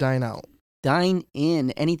or dine out? Dine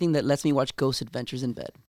in. Anything that lets me watch Ghost Adventures in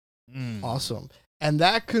bed. Awesome. And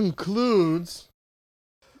that concludes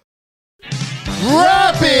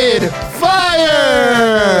Rapid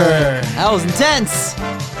Fire! That was intense.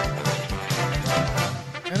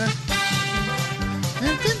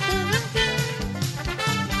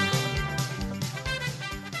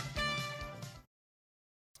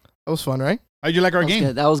 That was fun, right? How'd you like our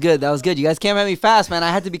game? That was good. That was good. You guys came at me fast, man.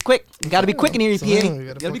 I had to be quick. You got to be quick in here, So, EPA. you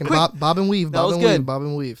Gotta be fucking quick. bob and weave. That Bob was and good. weave. Bob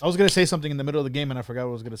and weave. I was gonna say something in the middle of the game and I forgot what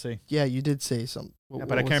I was gonna say. Yeah, you did say something. Yeah,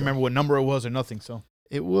 but I can't remember what number it was or nothing. So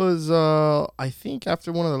It was, I think,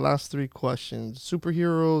 after one of the last 3 questions.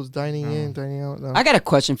 Superheroes, dining in, dining out. No. I got a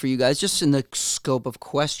question for you guys, just in the scope of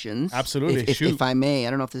questions. absolutely, If I may. I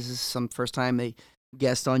don't know if this is some first time a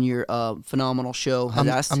guest on your phenomenal show has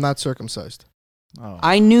asked. I'm not circumcised. Oh.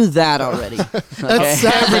 I knew that already. That's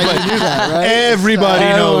sad. Everybody knew that, right? Everybody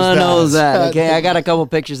Everyone knows that. knows that. Okay, I got a couple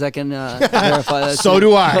pictures that can verify that. So too.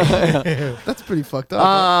 do I. That's pretty fucked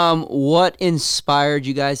up. What inspired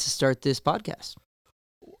you guys to start this podcast?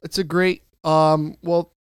 It's a great,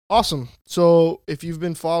 well, awesome. So if you've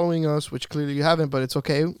been following us, which clearly you haven't, but it's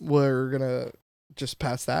okay. We're going to just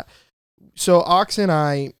pass that. So Ox and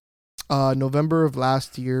I, November of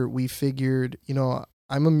last year, we figured, you know,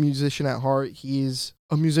 I'm a musician at heart. He's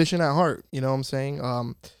a musician at heart. You know what I'm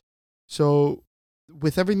saying? So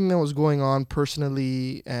with everything that was going on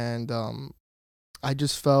personally, and I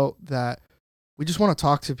just felt that we just want to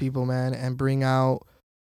talk to people, man, and bring out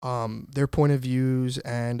their point of views,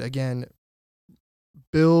 and again,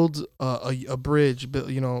 build a bridge,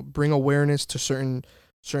 bring awareness to certain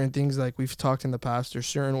things like we've talked in the past, or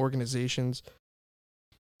certain organizations.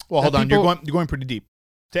 Well, hold on. You're going pretty deep.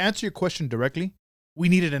 To answer your question directly, we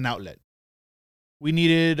needed an outlet. We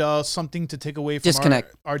needed something to take away from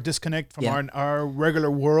our disconnect from our regular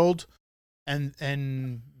world.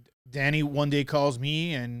 And Danny one day calls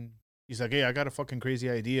me and he's like, "Hey, I got a fucking crazy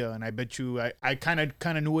idea." And I bet you I kind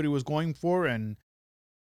of knew what he was going for, and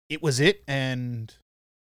it was it. And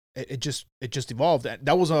it just evolved.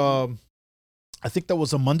 That was I think that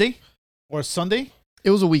was a Monday or a Sunday. It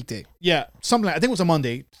was a weekday. Yeah, something like, I think it was a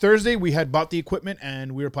Monday. Thursday, we had bought the equipment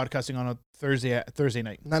and we were podcasting on a Thursday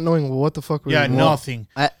night. Not knowing what the fuck we were doing. Nothing.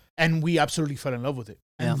 And we absolutely fell in love with it.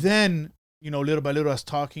 And then, little by little, us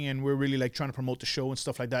talking, and we're really like trying to promote the show and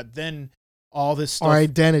stuff like that. Then all this stuff. Our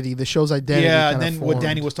identity, the show's identity. Yeah, and then what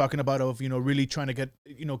Danny was talking about of, really trying to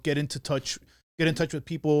get in touch with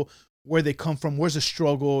people, where they come from, where's the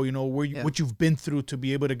struggle, what you've been through to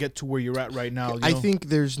be able to get to where you're at right now. I think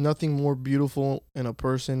there's nothing more beautiful in a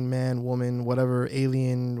person, man, woman, whatever,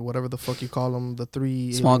 alien, whatever the fuck you call them, the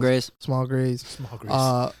 3 small grays,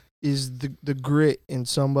 is the grit in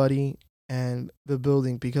somebody and the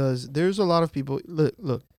building, because there's a lot of people.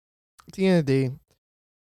 Look, at the end of the day,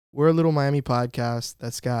 we're a little Miami podcast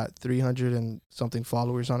that's got 300 and something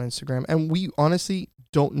followers on Instagram, and we honestly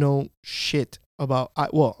don't know shit about,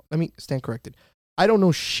 let me stand corrected. I don't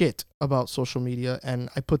know shit about social media, and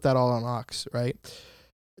I put that all on Ox, right?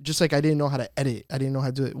 Just like I didn't know how to edit. I didn't know how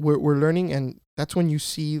to do it. We're learning, and that's when you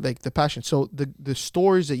see like the passion. So the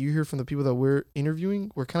stories that you hear from the people that we're interviewing,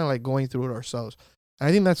 we're kind of like going through it ourselves. And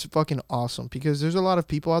I think that's fucking awesome, because there's a lot of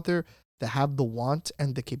people out there that have the want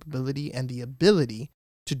and the capability and the ability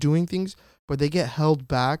to doing things, but they get held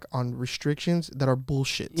back on restrictions that are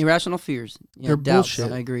bullshit. Irrational fears. They're doubts.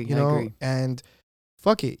 bullshit. I agree. You know? I agree. And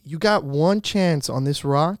fuck it. You got one chance on this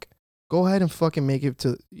rock. Go ahead and fucking make it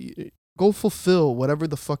to... Go fulfill whatever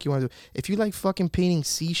the fuck you want to do. If you like fucking painting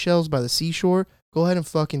seashells by the seashore, go ahead and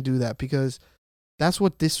fucking do that, because that's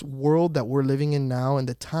what this world that we're living in now, and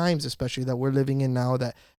the times especially that we're living in now,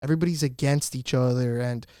 that everybody's against each other.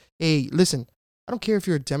 And hey, listen, I don't care if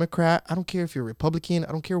you're a Democrat. I don't care if you're a Republican.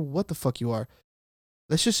 I don't care what the fuck you are.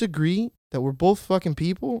 Let's just agree that we're both fucking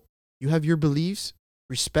people. You have your beliefs.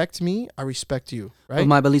 Respect me. I respect you. Right? Well,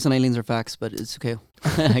 my beliefs on aliens are facts, but it's okay.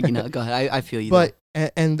 Go ahead. I feel you. But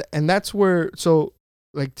and that's where, so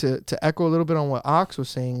like to echo a little bit on what Ox was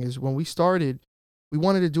saying, is when we started, we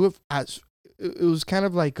wanted to do it as, it was kind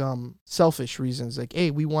of like selfish reasons, like,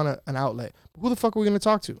 hey, we want an outlet. Who the fuck are we gonna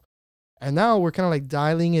talk to? And now we're kind of like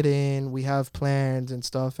dialing it in. We have plans and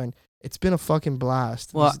stuff, and it's been a fucking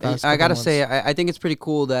blast. Well, I gotta say, I think it's pretty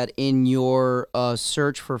cool that in your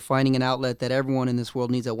search for finding an outlet that everyone in this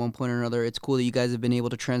world needs at one point or another, it's cool that you guys have been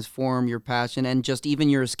able to transform your passion and just even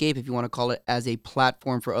your escape, if you want to call it, as a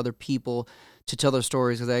platform for other people to tell their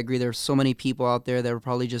stories. Because I agree, there's so many people out there that are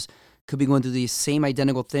probably just could be going through the same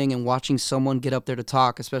identical thing, and watching someone get up there to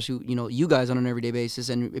talk, especially you guys on an everyday basis,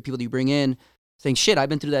 and people that you bring in saying, shit, I've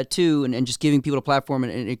been through that too, and just giving people a platform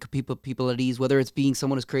and it could people at ease, whether it's being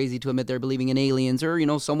someone who's crazy to admit they're believing in aliens, or,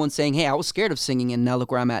 someone saying, hey, I was scared of singing and now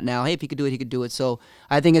look where I'm at now. Hey, if he could do it, he could do it. So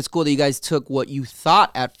I think it's cool that you guys took what you thought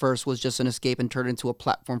at first was just an escape and turned it into a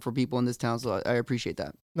platform for people in this town. So I appreciate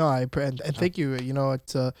that. No, and thank you.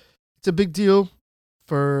 It's a big deal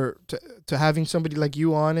to having somebody like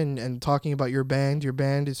you on and talking about your band. Your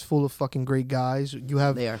band is full of fucking great guys.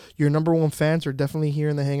 They are. Your number one fans are definitely here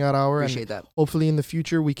in the Hangout Hour. Appreciate that. Hopefully in the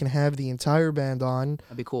future we can have the entire band on.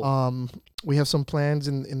 That'd be cool. We have some plans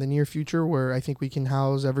in the near future where I think we can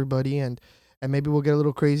house everybody and maybe we'll get a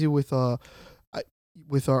little crazy with our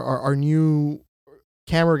new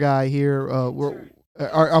camera guy here.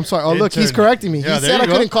 I'm sorry. Oh, look, he's correcting me. Yeah, he said I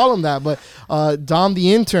couldn't call him that, but Dom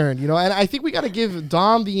the intern, and I think we got to give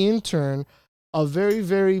Dom the intern a very,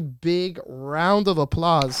 very big round of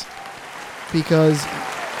applause because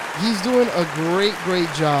he's doing a great,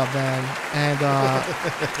 great job, man. And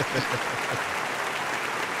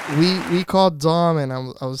we called Dom, and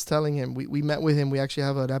I was telling him, we met with him. We actually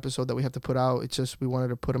have an episode that we have to put out. It's just we wanted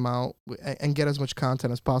to put him out and get as much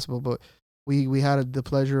content as possible, but we had the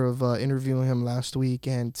pleasure of interviewing him last week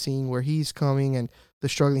and seeing where he's coming and the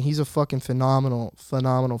struggling. He's a fucking phenomenal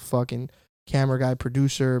fucking camera guy,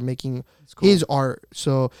 producer, making his art.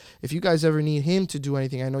 So if you guys ever need him to do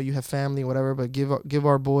anything, I know you have family, whatever, but give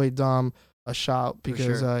our boy Dom a shout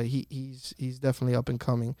because he's definitely up and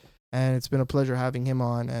coming. And it's been a pleasure having him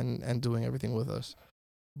on and doing everything with us.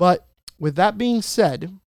 But with that being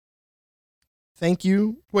said, thank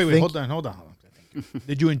you. Wait, hold on.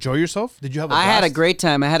 Did you enjoy yourself? Did you have a blast? I had a great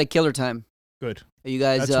time. I had a killer time. Good. You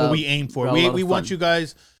guys, that's what we aim for. We want you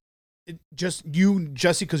guys, just you,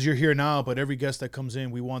 Jessie, because you're here now, but every guest that comes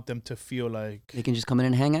in, we want them to feel like they can just come in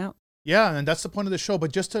and hang out. Yeah, and that's the point of the show.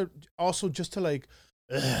 But just to like,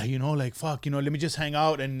 fuck, let me just hang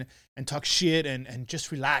out and talk shit and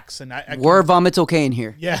just relax. And word vomit's okay in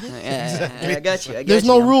here. Yeah, exactly. I got you. There's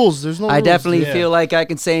no rules. I definitely feel like I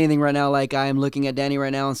can say anything right now. Like I am looking at Danny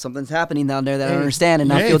right now, and something's happening down there that I don't understand, and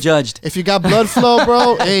not feel judged. If you got blood flow,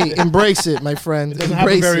 bro, hey, embrace it, my friend. It doesn't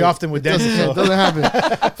happen very often with Danny. It doesn't happen.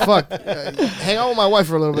 Fuck, hang out with my wife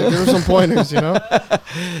for a little bit. Give her some pointers,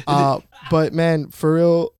 But man, for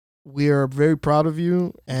real, we are very proud of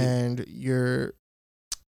you and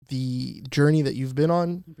the journey that you've been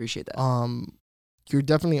on. Appreciate that. You're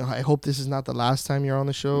definitely, I hope this is not the last time you're on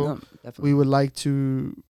the show. No, definitely. We would like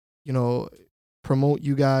to, promote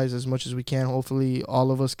you guys as much as we can. Hopefully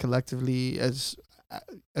all of us collectively, as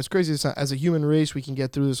crazy as a human race, we can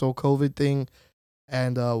get through this whole COVID thing.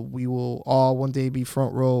 And we will all one day be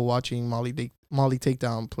front row watching Molly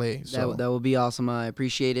Takedown play. So that would be awesome. I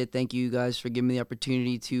appreciate it. Thank you guys for giving me the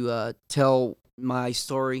opportunity to tell my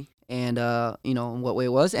story. And, in what way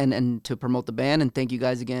it was, and to promote the band. And thank you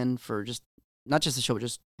guys again for just, not just the show, but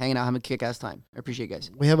just hanging out, having a kick-ass time. I appreciate you guys.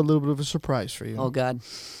 We have a little bit of a surprise for you. Oh, God.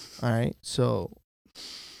 All right. So,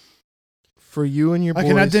 for you and your boys. I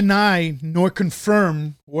cannot deny nor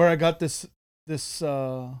confirm where I got this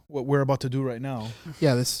what we're about to do right now.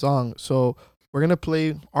 Yeah, this song. So, we're going to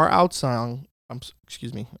play our out song.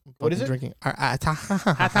 Excuse me. What is it? Drinking. Our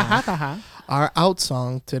out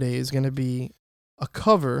song today is going to be a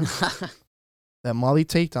cover that Molly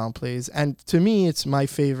Takedown plays, and to me, it's my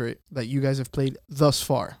favorite that you guys have played thus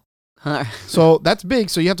far. So that's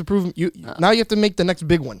big. So you have to prove now. You have to make the next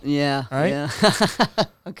big one. Yeah. All right. Yeah.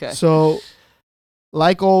 Okay. So,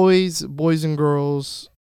 like always, boys and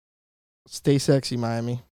girls, stay sexy,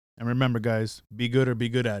 Miami. And remember, guys, be good or be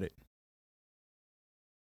good at it.